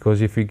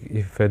 Because if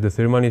the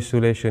thermal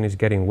insulation is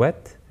getting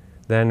wet,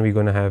 then we're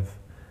going to have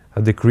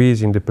a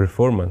decrease in the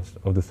performance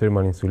of the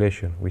thermal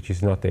insulation, which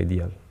is not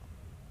ideal.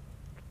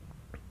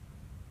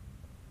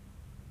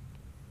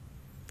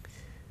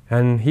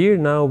 And here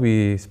now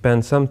we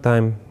spend some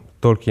time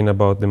talking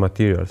about the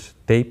materials,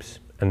 tapes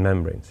and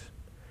membranes.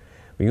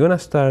 We're going to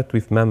start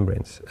with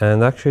membranes,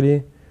 and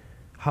actually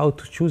how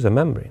to choose a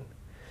membrane.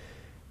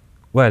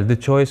 Well, the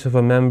choice of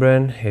a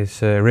membrane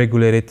is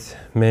regulated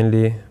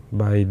mainly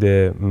by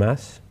the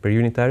mass per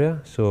unit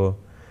area. So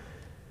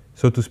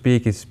to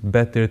speak, it's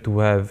better to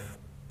have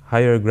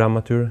higher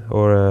grammature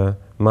or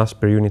mass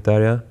per unit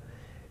area,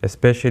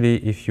 especially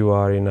if you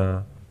are in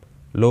a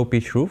low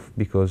pitch roof,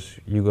 because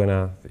you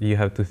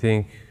have to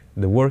think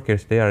the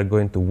workers, they are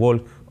going to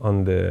walk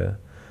on the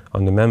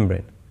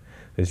membrane.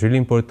 It's really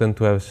important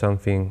to have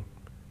something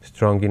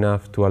strong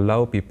enough to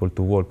allow people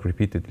to walk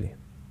repeatedly.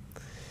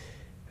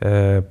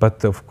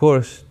 But of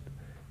course,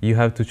 you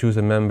have to choose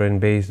a membrane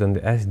based on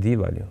the SD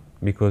value,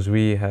 because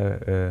we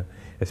have,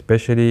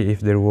 especially if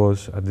there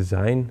was a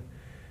design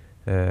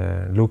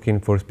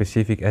looking for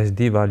specific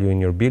SD value in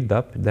your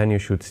build-up, then you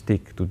should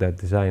stick to that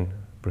design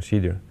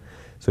procedure.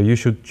 So you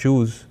should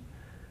choose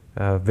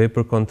a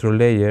vapor control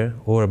layer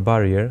or a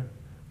barrier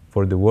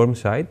for the warm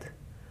side,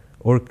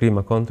 or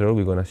clima control,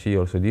 we're going to see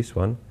also this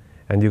one,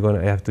 and you're going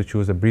to have to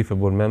choose a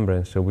breathable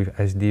membrane, so with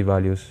SD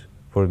values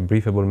for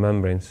breathable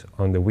membranes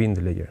on the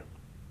wind layer.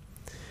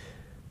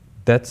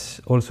 That's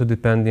also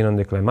depending on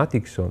the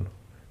climatic zone,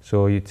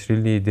 so it's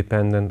really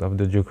dependent of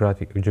the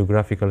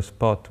geographical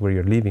spot where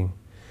you're living.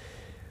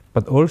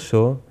 But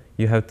also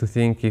you have to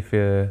think if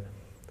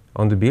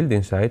on the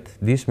building site,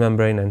 this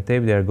membrane and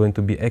tape, they are going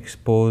to be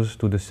exposed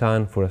to the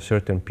sun for a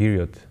certain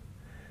period.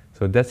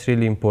 So that's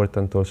really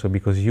important also,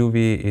 because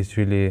UV is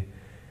really,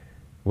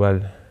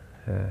 well,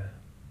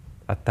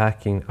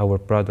 attacking our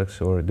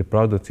products or the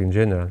products in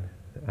general,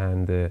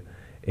 and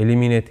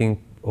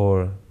eliminating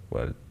or,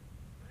 well,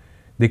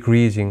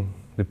 decreasing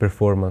the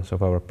performance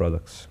of our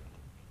products.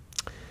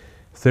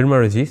 Thermal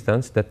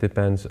resistance, that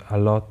depends a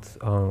lot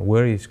on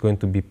where it's going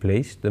to be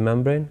placed, the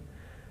membrane.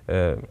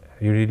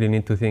 You really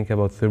need to think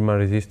about thermal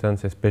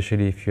resistance,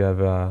 especially if you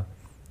have a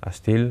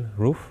steel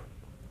roof.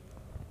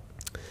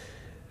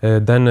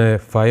 Then a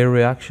fire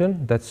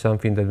reaction, that's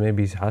something that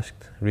maybe is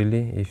asked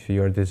really if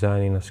you are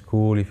designing a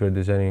school, if you're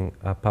designing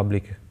a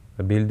public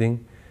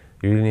building,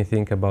 you really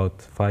think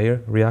about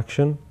fire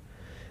reaction.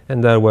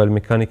 And well,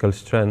 mechanical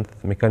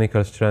strength.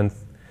 Mechanical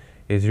strength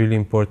is really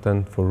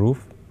important for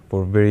roof,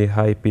 for very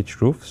high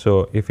pitch roof.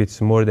 So if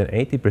it's more than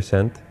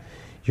 80%,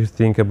 you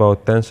think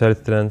about tensile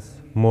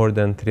strength more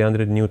than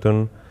 300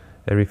 Newton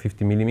every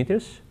 50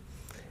 millimeters.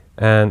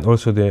 And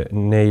also the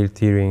nail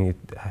tearing,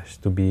 it has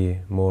to be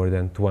more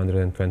than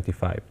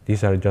 225.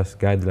 These are just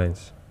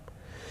guidelines.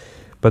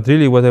 But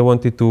really what I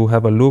wanted to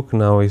have a look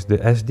now is the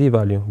SD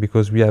value,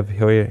 because we have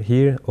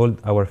here all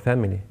our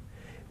family.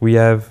 We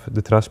have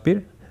the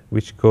transpir,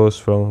 which goes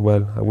from,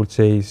 well, I would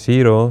say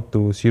 0 to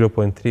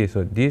 0.3.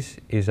 So this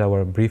is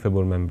our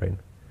breathable membrane.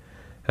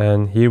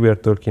 And here we are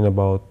talking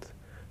about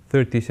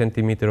 30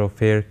 centimeters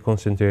of air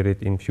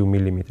concentrated in few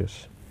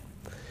millimeters.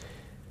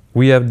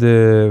 We have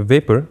the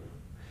vapor,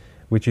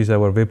 which is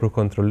our vapor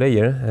control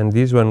layer, and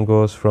this one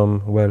goes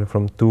from, well,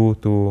 from 2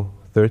 to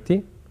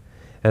 30.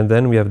 And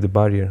then we have the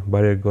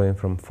barrier going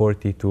from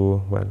 40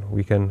 to, well,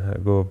 we can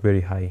go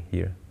very high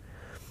here.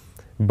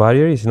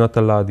 Barrier is not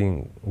allowed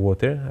in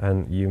water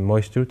and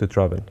moisture to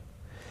travel.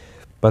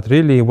 But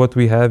really what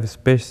we have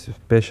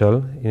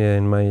special,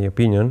 in my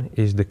opinion,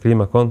 is the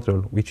climate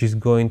control, which is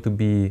going to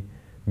be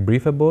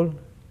breathable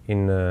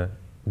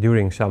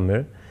during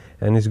summer,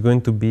 and it's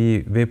going to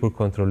be vapor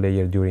control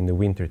layer during the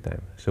winter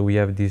time. So we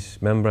have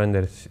this membrane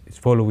that is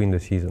following the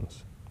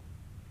seasons.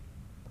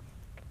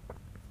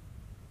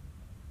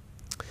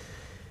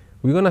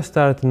 We're going to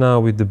start now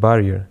with the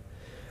barrier.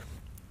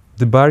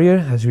 The barrier,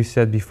 as we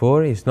said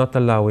before, is not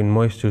allowing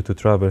moisture to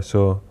travel.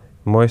 So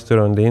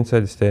moisture on the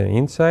inside stays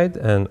inside,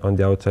 and on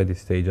the outside it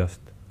stays just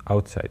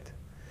outside.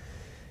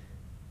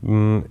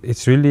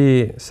 It's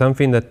really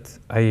something that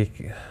I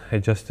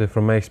just,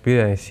 from my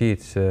experience, I see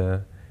it's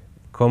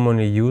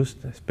commonly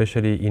used,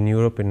 especially in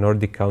Europe, in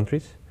Nordic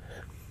countries,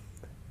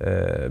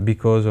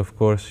 because of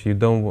course you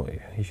don't,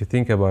 if you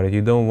think about it,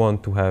 you don't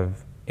want to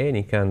have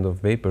any kind of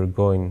vapor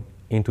going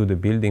into the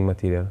building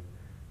material.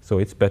 So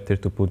it's better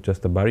to put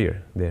just a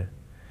barrier there.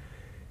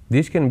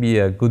 This can be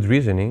a good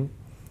reasoning,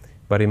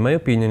 but in my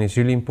opinion, it's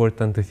really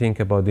important to think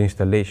about the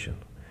installation.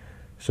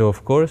 So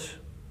of course,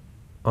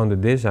 on the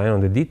design, on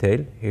the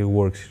detail, it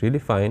works really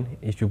fine.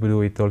 If you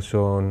do it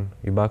also on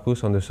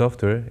Ubacus, on the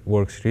software, it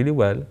works really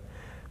well.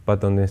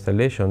 But on the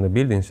installation, on the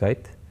building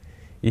site,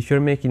 if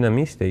you're making a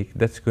mistake,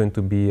 that's going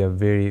to be a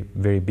very,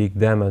 very big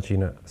damage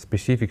in a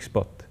specific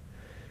spot,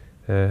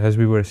 as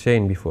we were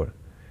saying before.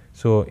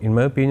 So in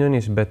my opinion,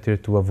 it's better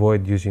to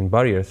avoid using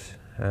barriers,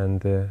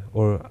 and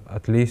or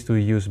at least to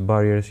use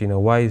barriers in a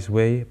wise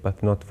way,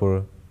 but not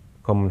for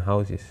common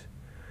houses.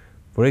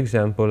 For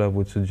example, I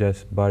would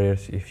suggest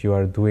barriers if you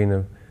are doing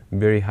a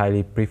very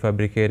highly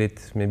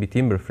prefabricated, maybe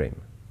timber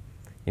frame.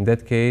 In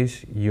that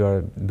case, you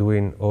are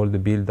doing all the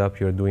build-up,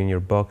 you're doing your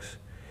box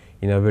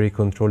in a very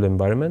controlled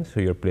environment, so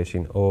you're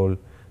placing all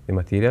the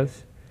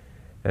materials.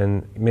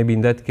 And maybe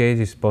in that case,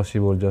 it's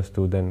possible just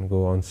to then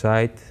go on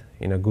site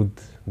in a good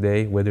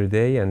day, weather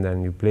day, and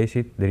then you place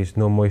it. There is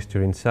no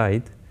moisture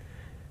inside,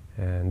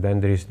 and then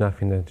there is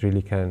nothing that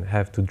really can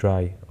have to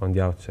dry on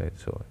the outside,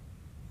 so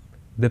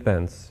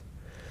depends.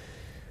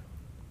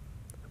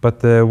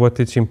 But what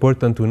is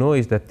important to know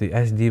is that the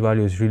SD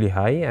value is really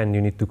high, and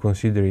you need to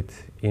consider it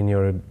in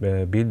your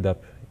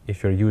build-up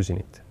if you're using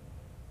it.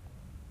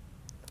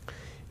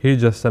 Here's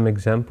just some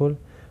example.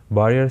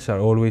 Barriers are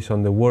always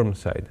on the warm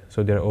side,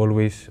 so they're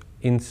always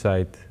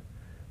inside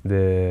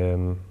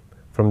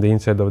from the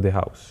inside of the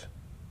house.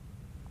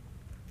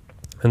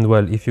 And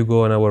well, if you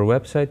go on our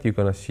website, you're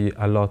gonna see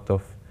a lot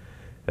of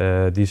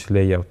this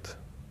layout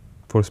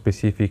for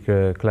specific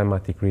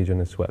climatic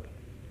region as well.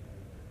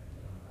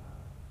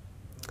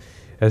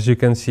 As you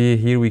can see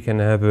here, we can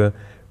have a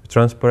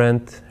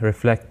transparent,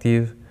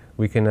 reflective,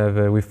 we can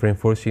have with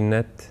reinforcing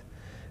net,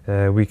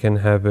 we can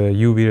have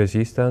UV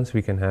resistance,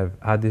 we can have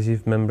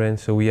adhesive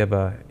membranes, so we have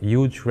a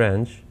huge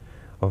range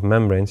of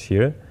membranes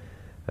here.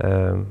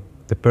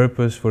 The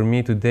purpose for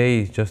me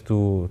today is just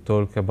to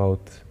talk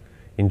about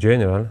in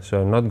general,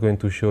 so I'm not going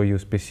to show you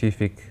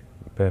specific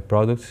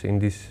products in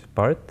this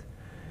part,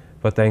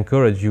 but I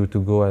encourage you to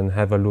go and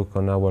have a look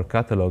on our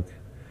catalog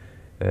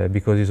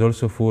because it's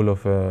also full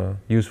of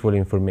useful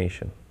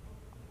information.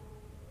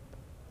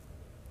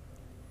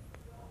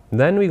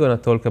 Then we're going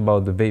to talk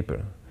about the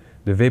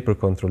vapor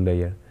control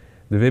layer.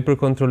 The vapor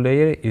control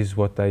layer is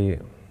what I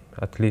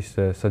at least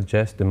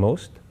suggest the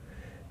most,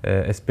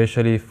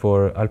 especially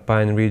for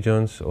alpine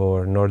regions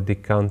or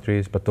Nordic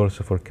countries, but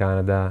also for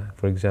Canada,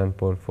 for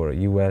example, for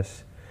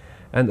US,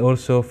 and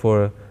also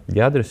for the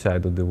other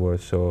side of the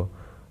world, so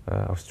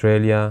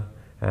Australia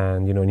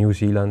and New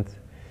Zealand,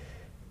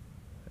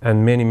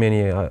 and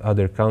many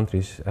other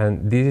countries.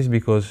 And this is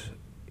because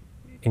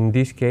in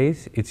this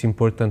case it's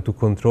important to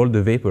control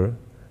the vapor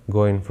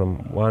going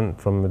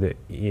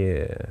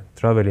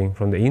traveling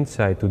from the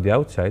inside to the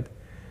outside.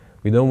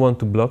 We don't want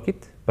to block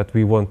it, but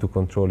we want to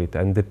control it.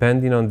 And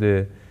depending on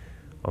the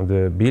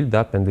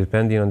build-up and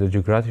depending on the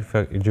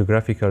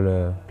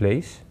geographical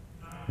place,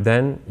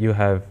 then you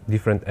have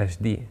different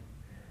SD,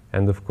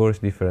 and of course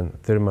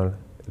different thermal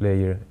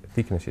layer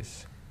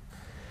thicknesses.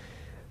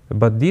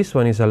 But this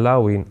one is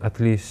allowing at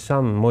least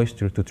some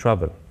moisture to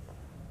travel.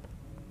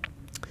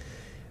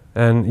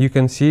 And you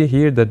can see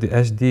here that the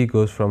SD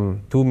goes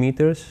from 2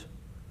 meters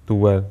to,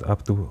 well,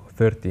 up to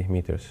 30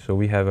 meters. So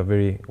we have a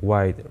very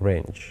wide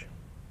range.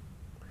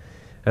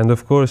 And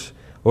of course,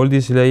 all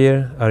these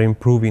layers are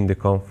improving the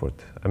comfort.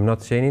 I'm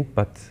not saying it,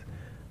 but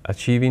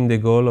achieving the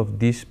goal of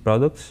these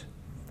products,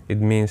 it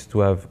means to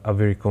have a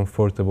very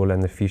comfortable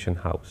and efficient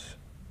house.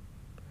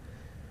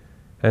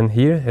 And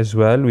here as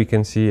well, we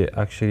can see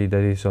actually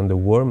that is on the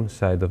warm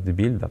side of the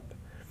build-up.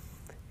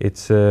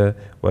 It's,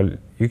 well,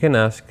 you can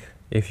ask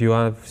if you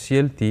have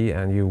CLT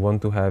and you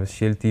want to have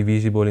CLT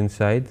visible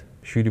inside,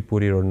 should you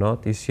put it or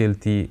not? Is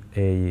CLT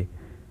a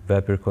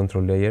vapor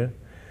control layer?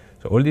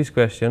 So all these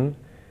questions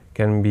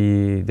can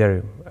be,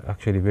 they're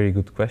actually very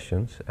good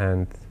questions.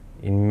 And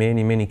in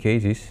many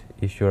cases,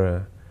 if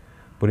you're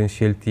putting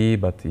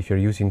CLT, but if you're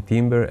using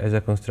timber as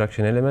a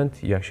construction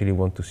element, you actually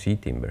want to see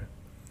timber.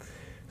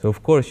 So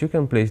of course, you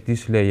can place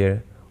this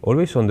layer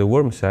always on the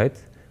warm side,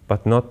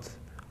 but not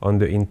on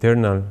the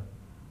internal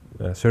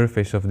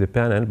surface of the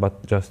panel,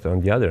 but just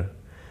on the other.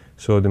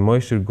 So the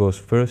moisture goes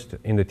first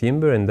in the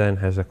timber and then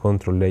has a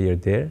control layer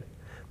there,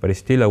 but it's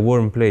still a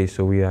warm place,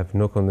 so we have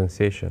no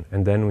condensation.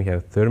 And then we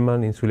have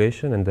thermal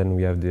insulation, and then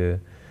we have the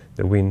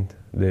wind,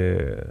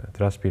 the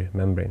transpir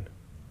membrane.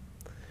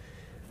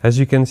 As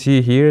you can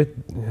see here,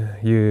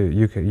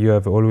 you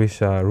have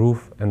always a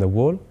roof and a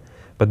wall,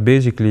 but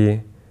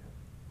basically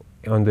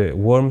on the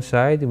warm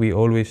side, we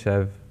always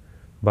have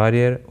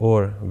barrier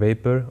or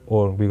vapor,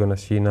 or we're going to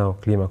see now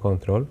clima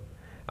control.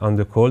 On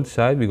the cold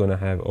side, we're going to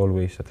have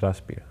always a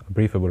transpir, a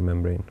breathable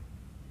membrane.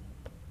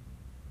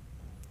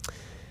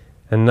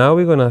 And now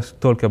we're going to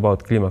talk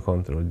about clima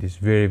control, this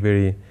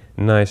very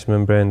nice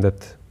membrane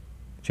that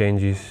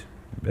changes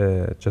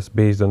just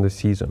based on the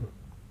season.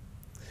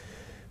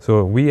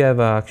 So we have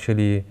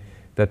actually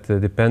that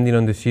depending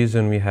on the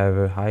season, we have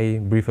a high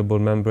breathable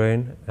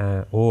membrane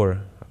or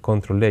a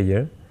control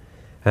layer.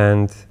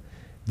 And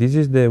this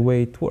is the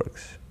way it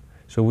works.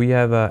 So we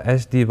have a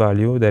SD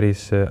value that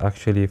is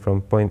actually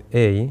from point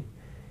A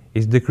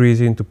is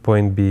decreasing to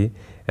point B,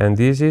 and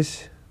this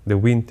is the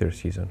winter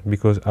season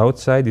because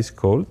outside is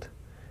cold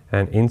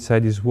and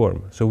inside is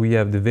warm. So we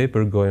have the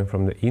vapor going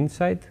from the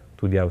inside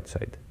to the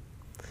outside.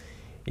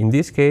 In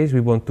this case, we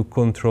want to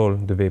control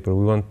the vapor.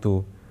 We want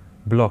to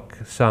block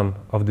some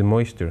of the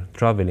moisture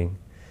traveling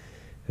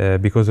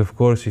because of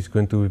course it's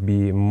going to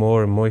be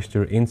more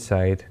moisture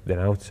inside than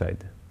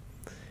outside.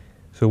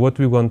 So what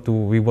we want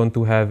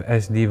to have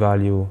SD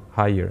value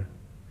higher.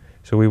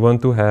 So we're going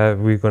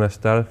to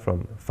start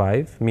from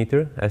 5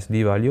 meter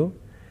SD value,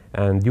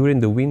 and during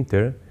the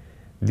winter,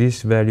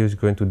 this value is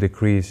going to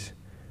decrease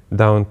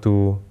down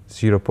to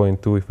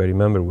 0.2 if I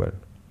remember well.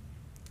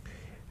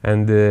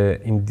 And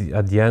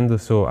at the end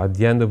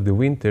of the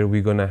winter,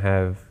 we're going to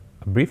have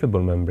a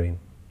breathable membrane.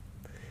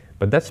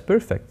 But that's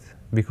perfect,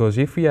 because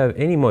if we have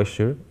any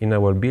moisture in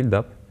our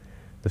build-up,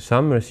 the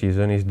summer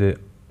season is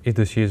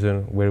the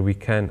season where we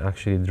can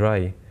actually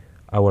dry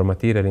our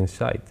material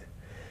inside.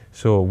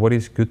 So what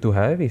is good to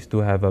have is to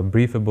have a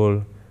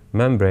breathable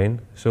membrane,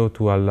 so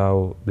to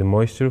allow the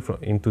moisture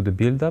into the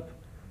build-up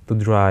to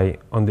dry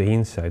on the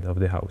inside of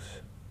the house.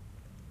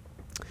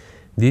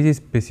 This is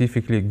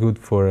specifically good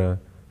for a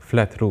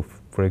flat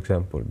roof, for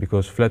example,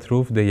 because flat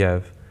roof, they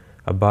have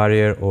a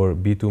barrier or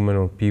bitumen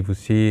or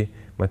PVC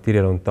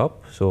material on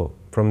top. So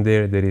from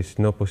there is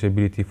no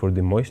possibility for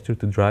the moisture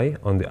to dry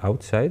on the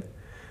outside.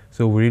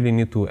 So we really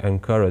need to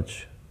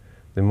encourage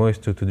the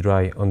moisture to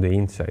dry on the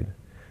inside.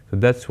 So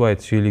that's why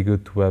it's really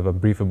good to have a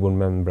breathable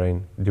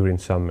membrane during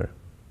summer.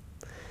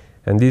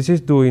 And this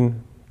is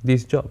doing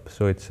this job.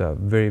 So it's a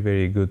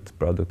very good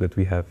product that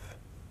we have.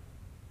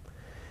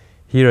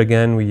 Here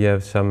again, we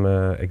have some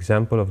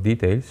example of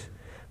details,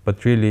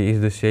 but really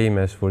is the same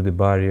as for the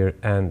barrier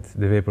and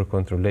the vapor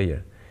control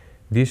layer.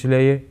 This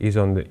layer is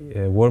on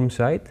the warm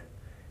side,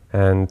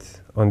 and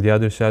on the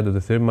other side of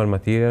the thermal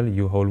material,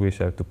 you always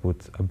have to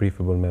put a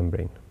breathable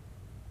membrane.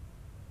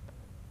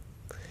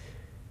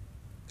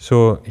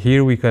 So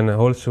here we can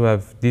also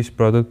have this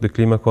product, the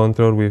clima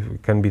control,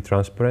 can be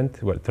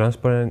transparent. Well,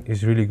 transparent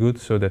is really good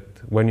so that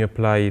when you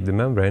apply the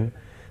membrane,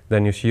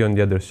 then you see on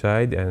the other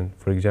side, and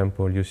for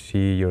example, you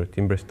see your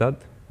timber stud,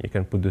 you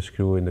can put the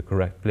screw in the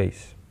correct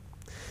place.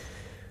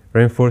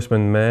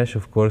 Reinforcement mesh,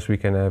 of course, we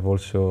can have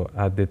also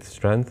added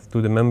strength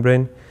to the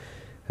membrane.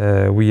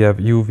 We have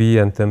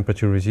UV and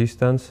temperature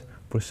resistance.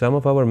 For some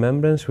of our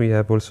membranes, we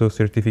have also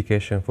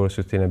certification for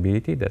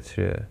sustainability. That's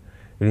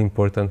really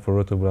important for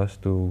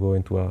Rothoblaas to go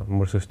into a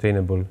more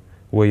sustainable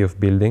way of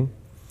building.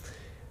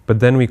 But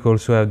then we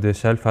also have the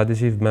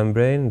self-adhesive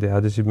membrane, the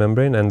adhesive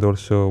membrane, and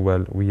also,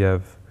 well, we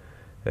have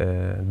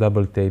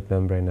double tape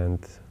membrane and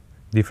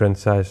different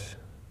size.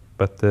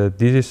 But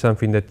this is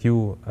something that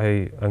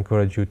I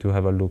encourage you to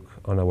have a look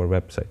on our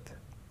website.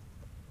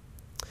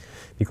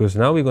 Because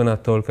now we're going to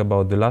talk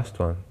about the last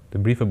one, the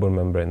breathable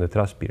membrane, the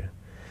transpir.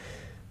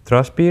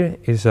 Transpire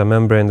is a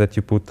membrane that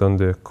you put on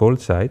the cold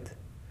side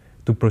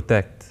to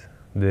protect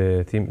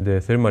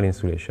the thermal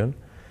insulation.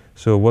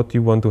 So what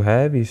you want to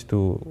have is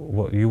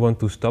you want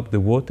to stop the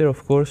water,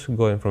 of course,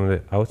 going from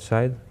the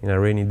outside in a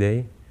rainy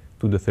day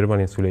to the thermal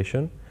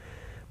insulation,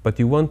 but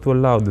you want to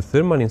allow the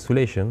thermal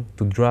insulation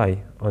to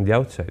dry on the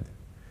outside.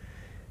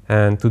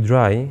 And to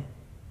dry,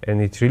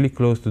 and it's really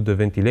close to the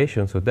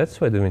ventilation, so that's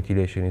why the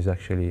ventilation is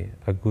actually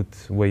a good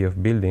way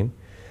of building,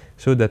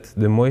 so that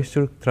the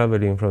moisture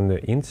traveling from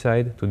the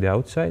inside to the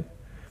outside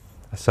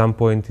at some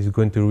point is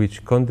going to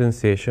reach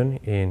condensation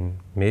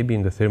maybe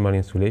in the thermal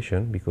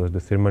insulation, because the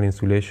thermal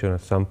insulation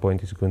at some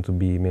point is going to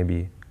be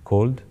maybe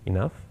cold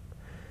enough.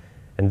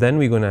 And then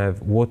we're going to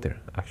have water,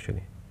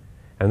 actually.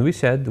 And we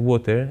said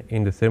water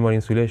in the thermal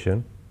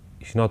insulation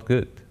is not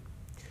good.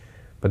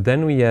 But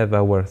then we have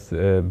our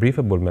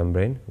breathable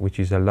membrane, which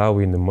is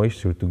allowing the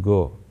moisture to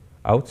go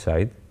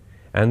outside,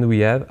 and we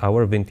have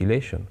our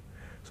ventilation.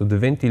 So the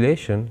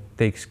ventilation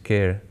takes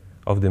care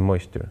of the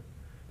moisture.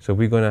 So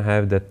we're going to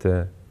have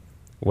that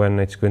when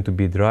it's going to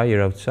be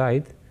drier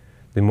outside,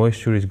 the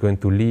moisture is going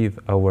to leave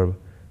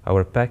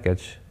our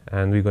package,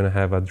 and we're going to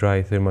have a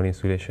dry thermal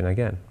insulation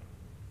again.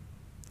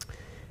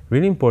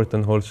 Really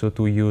important also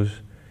to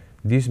use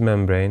this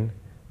membrane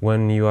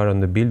when you are on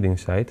the building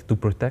site to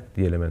protect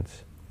the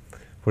elements.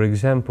 For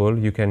example,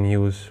 you can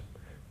use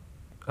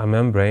a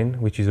membrane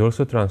which is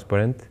also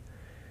transparent,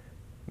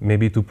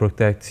 maybe to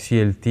protect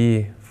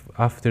CLT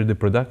after the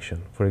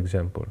production, for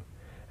example.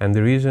 And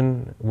the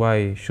reason why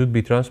it should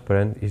be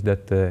transparent is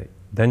that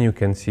then you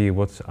can see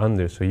what's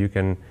under, so you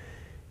can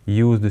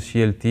use the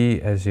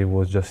CLT as it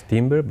was just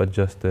timber, but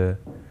just, I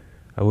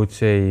would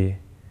say,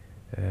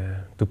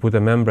 to put a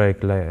membrane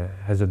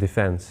as a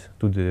defense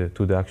to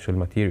the actual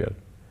material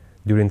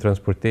during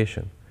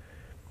transportation.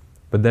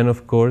 But then,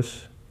 of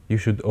course, you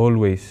should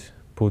always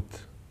put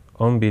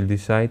on building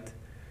site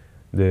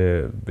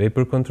the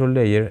vapor control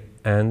layer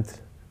and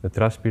the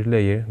transpire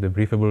layer, the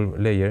breathable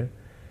layer,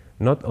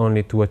 not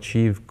only to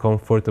achieve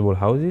comfortable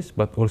houses,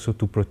 but also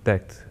to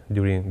protect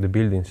during the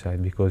building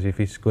site, because if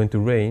it's going to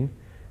rain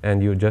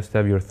and you just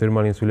have your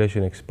thermal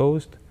insulation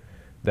exposed,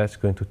 that's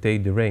going to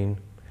take the rain.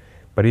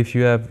 But if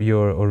you have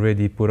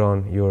already put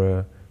on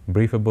your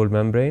breathable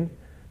membrane,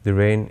 the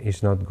rain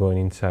is not going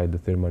inside the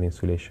thermal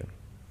insulation.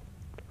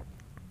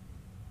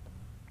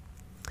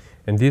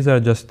 And these are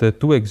just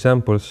two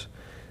examples,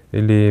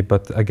 really,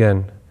 but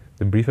again,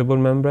 the breathable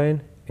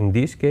membrane in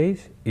this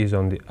case is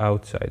on the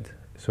outside,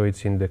 so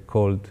it's in the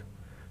cold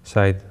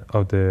side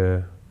of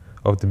the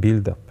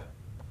build-up.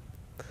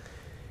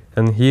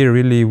 And here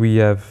really we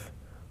have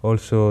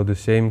also the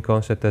same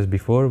concept as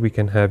before. We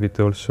can have it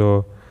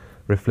also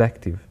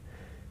reflective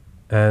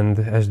and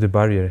as the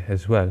barrier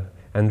as well.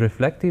 And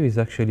reflective is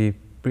actually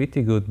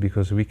pretty good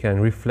because we can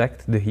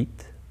reflect the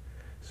heat.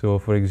 So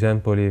for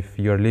example, if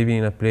you are living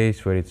in a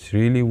place where it's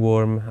really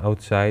warm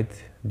outside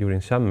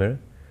during summer,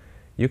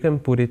 you can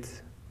put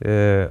it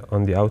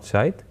on the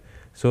outside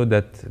so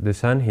that the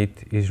sun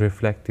heat is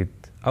reflected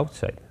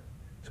outside.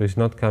 So it's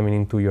not coming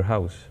into your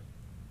house.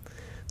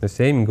 The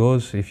same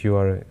goes if you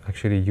are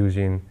actually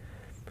using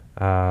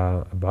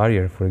a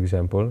barrier, for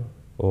example,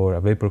 or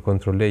a vapor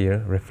control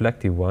layer,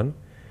 reflective one.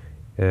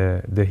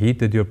 The heat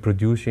that you're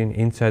producing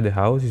inside the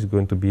house is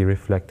going to be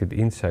reflected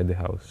inside the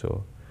house.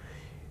 So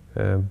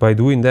by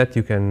doing that,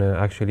 you can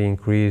actually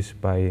increase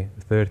by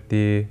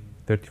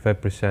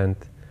 30–35%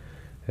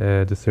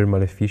 the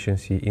thermal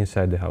efficiency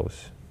inside the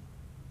house.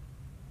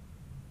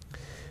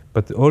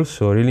 But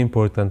also really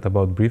important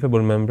about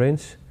breathable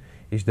membranes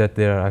is that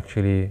there are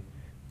actually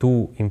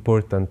two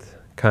important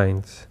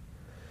kinds.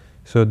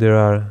 So there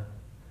are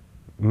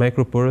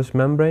microporous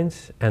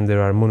membranes and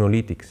there are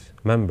monolithic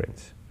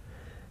membranes.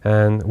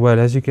 And well,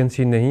 as you can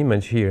see in the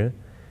image here,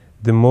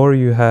 the more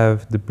you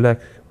have the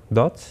black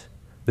dots,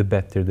 the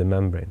better the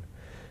membrane.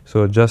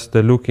 So just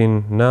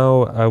looking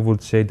now, I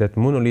would say that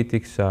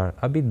monolithics are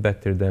a bit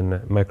better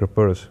than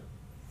microporous.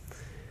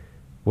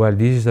 Well,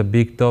 this is a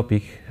big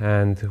topic,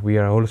 and we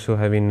are also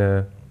having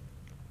a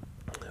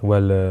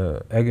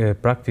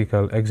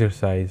practical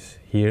exercise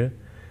here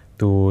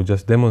to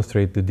just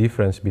demonstrate the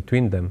difference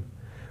between them.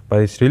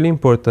 But it's really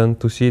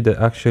important to see that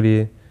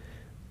actually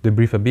the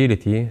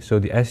breathability, so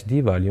the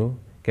SD value,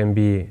 can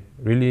be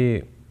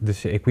really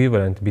the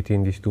equivalent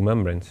between these two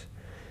membranes.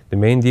 The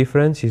main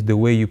difference is the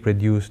way you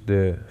produce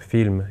the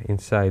film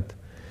inside.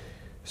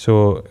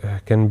 So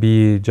can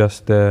be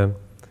just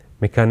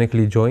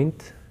mechanically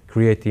joined,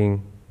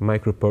 creating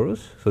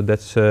microporous. So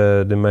that's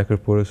the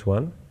microporous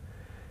one.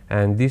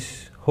 And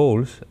these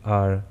holes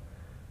are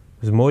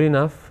small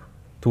enough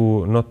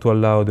to not to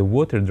allow the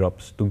water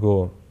drops to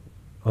go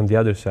on the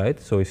other side,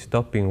 so it's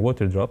stopping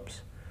water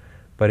drops,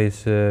 but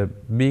it's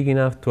big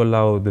enough to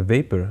allow the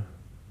vapor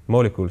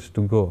molecules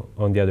to go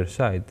on the other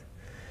side.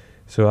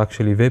 So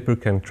actually vapor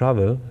can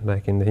travel,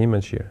 like in the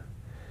image here.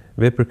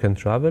 Vapor can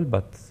travel,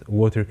 but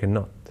water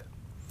cannot.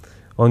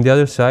 On the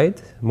other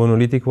side,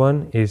 monolithic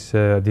one is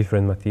a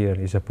different material.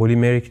 It's a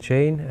polymeric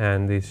chain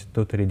and it's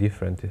totally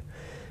different.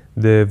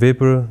 The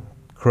vapor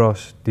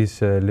cross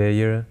this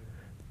layer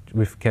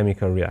with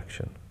chemical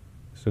reaction.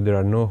 so there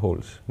are no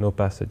holes, no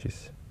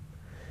passages.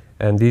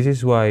 And this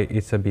is why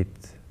it's a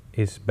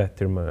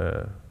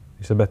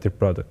better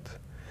product.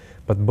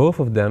 But both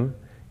of them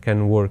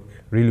can work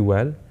really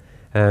well,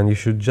 and you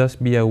should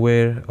just be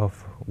aware of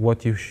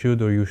what you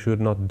should or you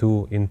should not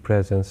do in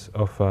presence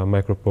of a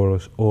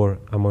microporous or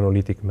a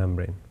monolithic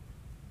membrane.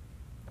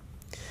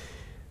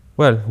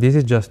 Well, this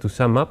is just to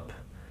sum up.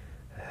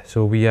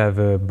 So we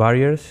have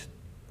barriers,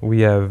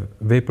 we have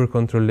vapor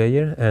control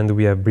layer, and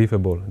we have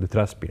breathable, the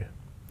transpire.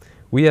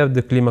 We have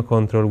the clima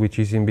control, which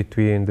is in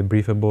between the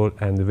breathable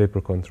and the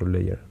vapor control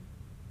layer.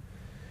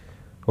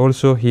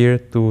 Also here,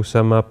 to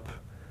sum up,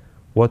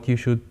 what you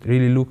should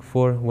really look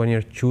for when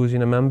you're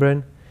choosing a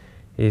membrane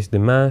is the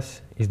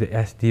mass, is the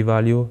SD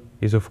value,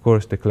 is of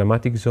course the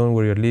climatic zone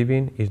where you're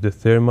living, is the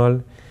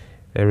thermal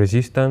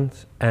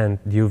resistance and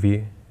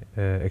UV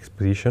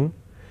exposition,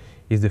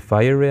 is the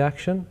fire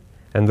reaction,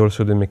 and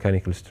also the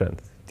mechanical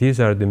strength. These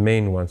are the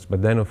main ones,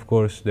 but then of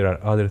course there are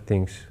other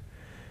things,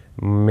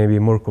 maybe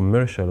more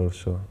commercial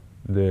also,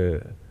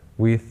 the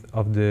width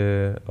of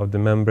the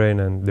membrane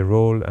and the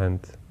roll and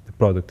the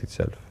product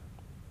itself.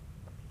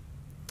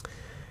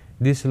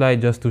 This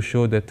slide just to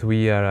show that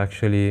we are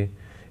actually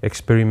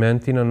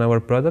experimenting on our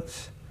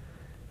products,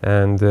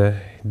 and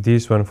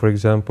this one, for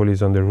example,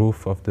 is on the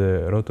roof of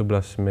the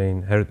Rothoblaas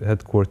main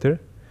headquarters,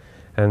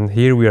 and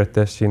here we are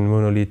testing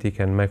monolithic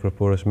and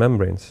microporous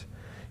membranes.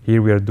 Here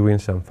we are doing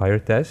some fire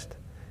test,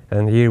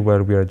 and here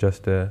where we are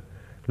just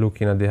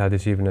looking at the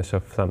adhesiveness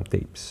of some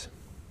tapes.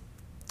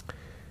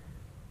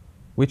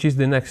 Which is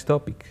the next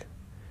topic?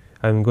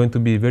 I'm going to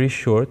be very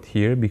short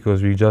here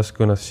because we're just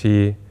going to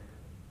see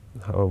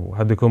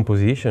how the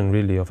composition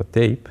really of a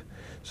tape.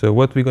 So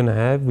what we're going to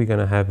have,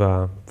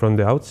 from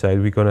the outside,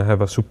 we're going to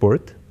have a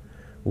support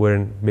where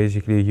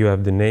basically you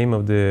have the name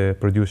of the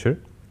producer.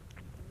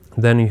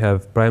 Then you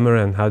have primer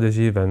and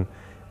adhesive, and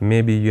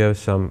maybe you have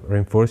some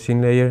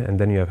reinforcing layer, and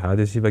then you have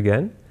adhesive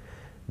again.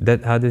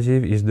 That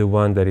adhesive is the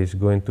one that is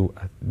going to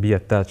be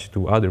attached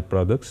to other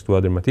products, to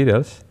other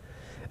materials.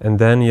 And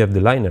then you have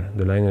the liner.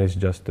 The liner is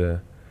just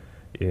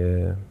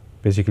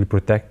basically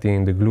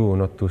protecting the glue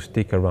not to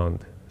stick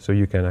around, so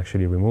you can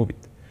actually remove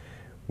it.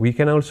 We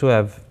can also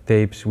have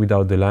tapes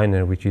without the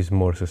liner, which is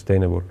more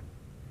sustainable.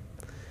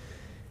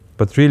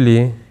 But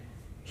really,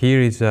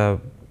 here is a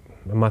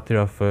matter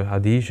of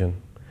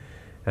adhesion.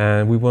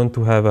 And we want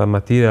to have a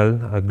material,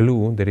 a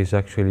glue, that is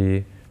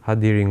actually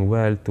adhering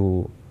well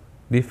to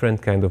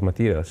different kind of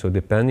material. So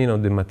depending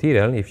on the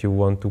material, if you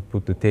want to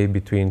put the tape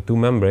between two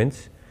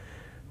membranes,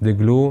 the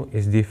glue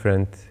is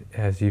different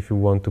as if you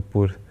want to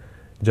put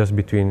just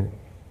between,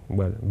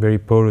 well, very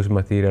porous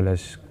material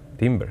as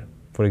timber,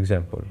 for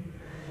example.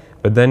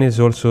 But then it's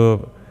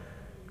also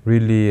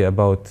really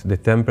about the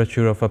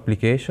temperature of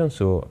application.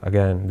 So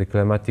again, the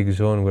climatic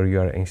zone where you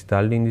are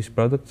installing these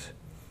products,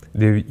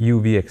 the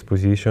UV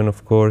exposition,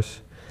 of course,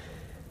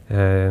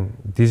 and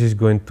this is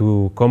going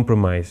to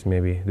compromise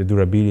maybe the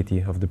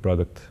durability of the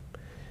product.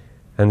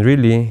 And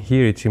really,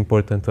 here it's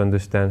important to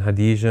understand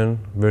adhesion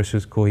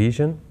versus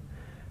cohesion.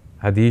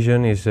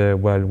 Adhesion is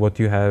well, what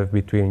you have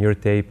between your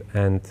tape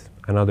and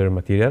another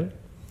material.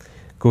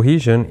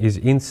 Cohesion is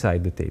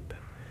inside the tape.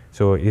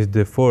 So it's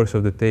the force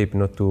of the tape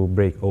not to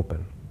break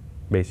open,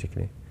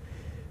 basically.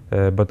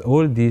 But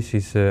all this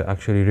is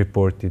actually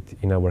reported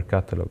in our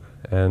catalog.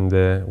 And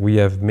we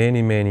have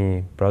many,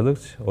 many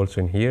products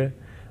also in here.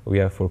 We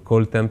have for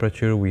cold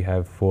temperature, we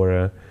have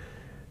for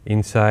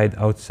inside,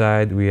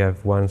 outside, we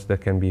have ones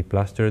that can be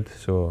plastered.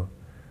 So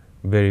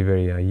very,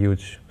 very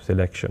huge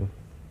selection.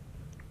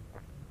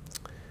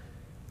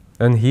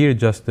 And here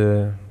just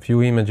a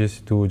few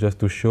images just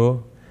to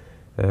show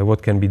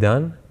what can be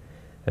done.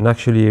 And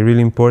actually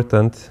really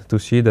important to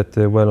see that,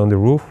 well, on the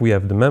roof we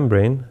have the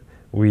membrane.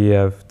 We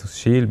have to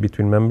seal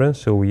between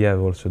membranes, so we have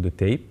also the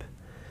tape.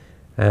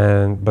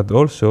 But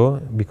also,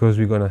 because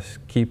we're going to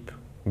keep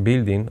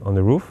building on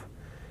the roof,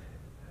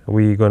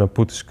 we're going to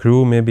put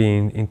screw maybe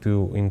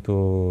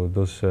into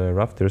those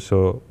rafters,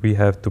 so we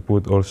have to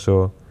put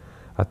also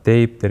a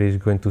tape that is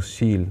going to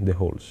seal the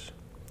holes.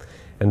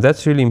 And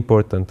that's really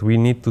important. We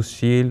need to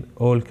seal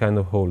all kind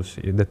of holes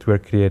that we're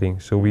creating.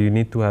 So we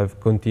need to have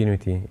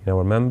continuity in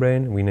our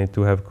membrane. We need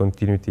to have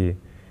continuity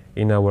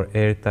in our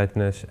air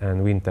tightness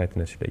and wind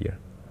tightness layer.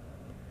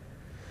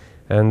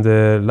 And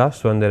the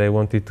last one that I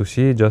wanted to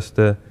see, just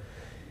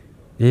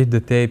if the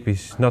tape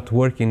is not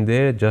working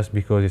there just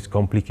because it's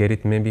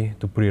complicated maybe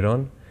to put it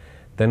on,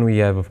 then we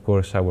have, of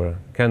course, our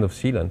kind of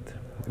sealant,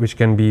 which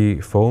can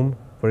be foam,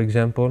 for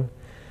example.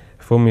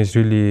 Foam is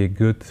really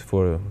good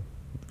for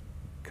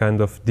kind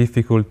of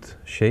difficult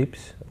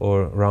shapes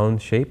or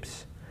round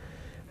shapes.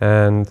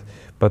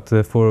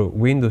 But for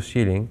window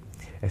sealing,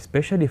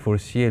 especially for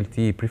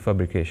CLT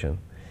prefabrication,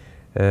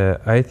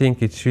 I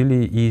think it's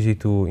really easy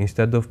to,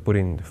 instead of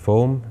putting the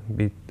foam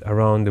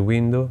around the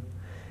window,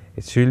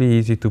 it's really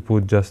easy to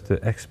put just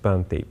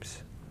expand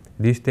tapes.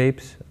 These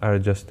tapes are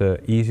just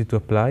easy to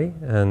apply,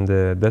 and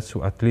that's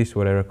at least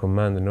what I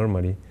recommend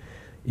normally.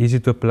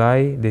 Easy to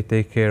apply, they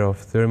take care of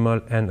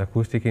thermal and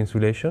acoustic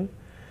insulation,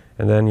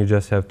 and then you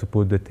just have to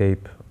put the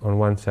tape on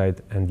one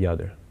side and the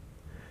other.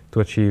 to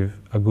achieve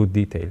a good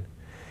detail.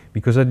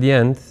 Because at the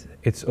end,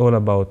 it's all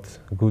about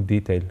good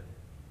detail,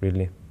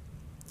 really.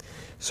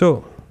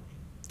 So,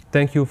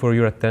 thank you for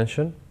your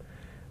attention.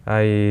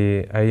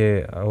 I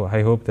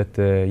hope that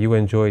you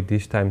enjoyed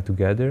this time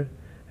together,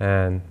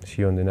 and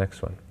see you on the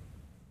next one.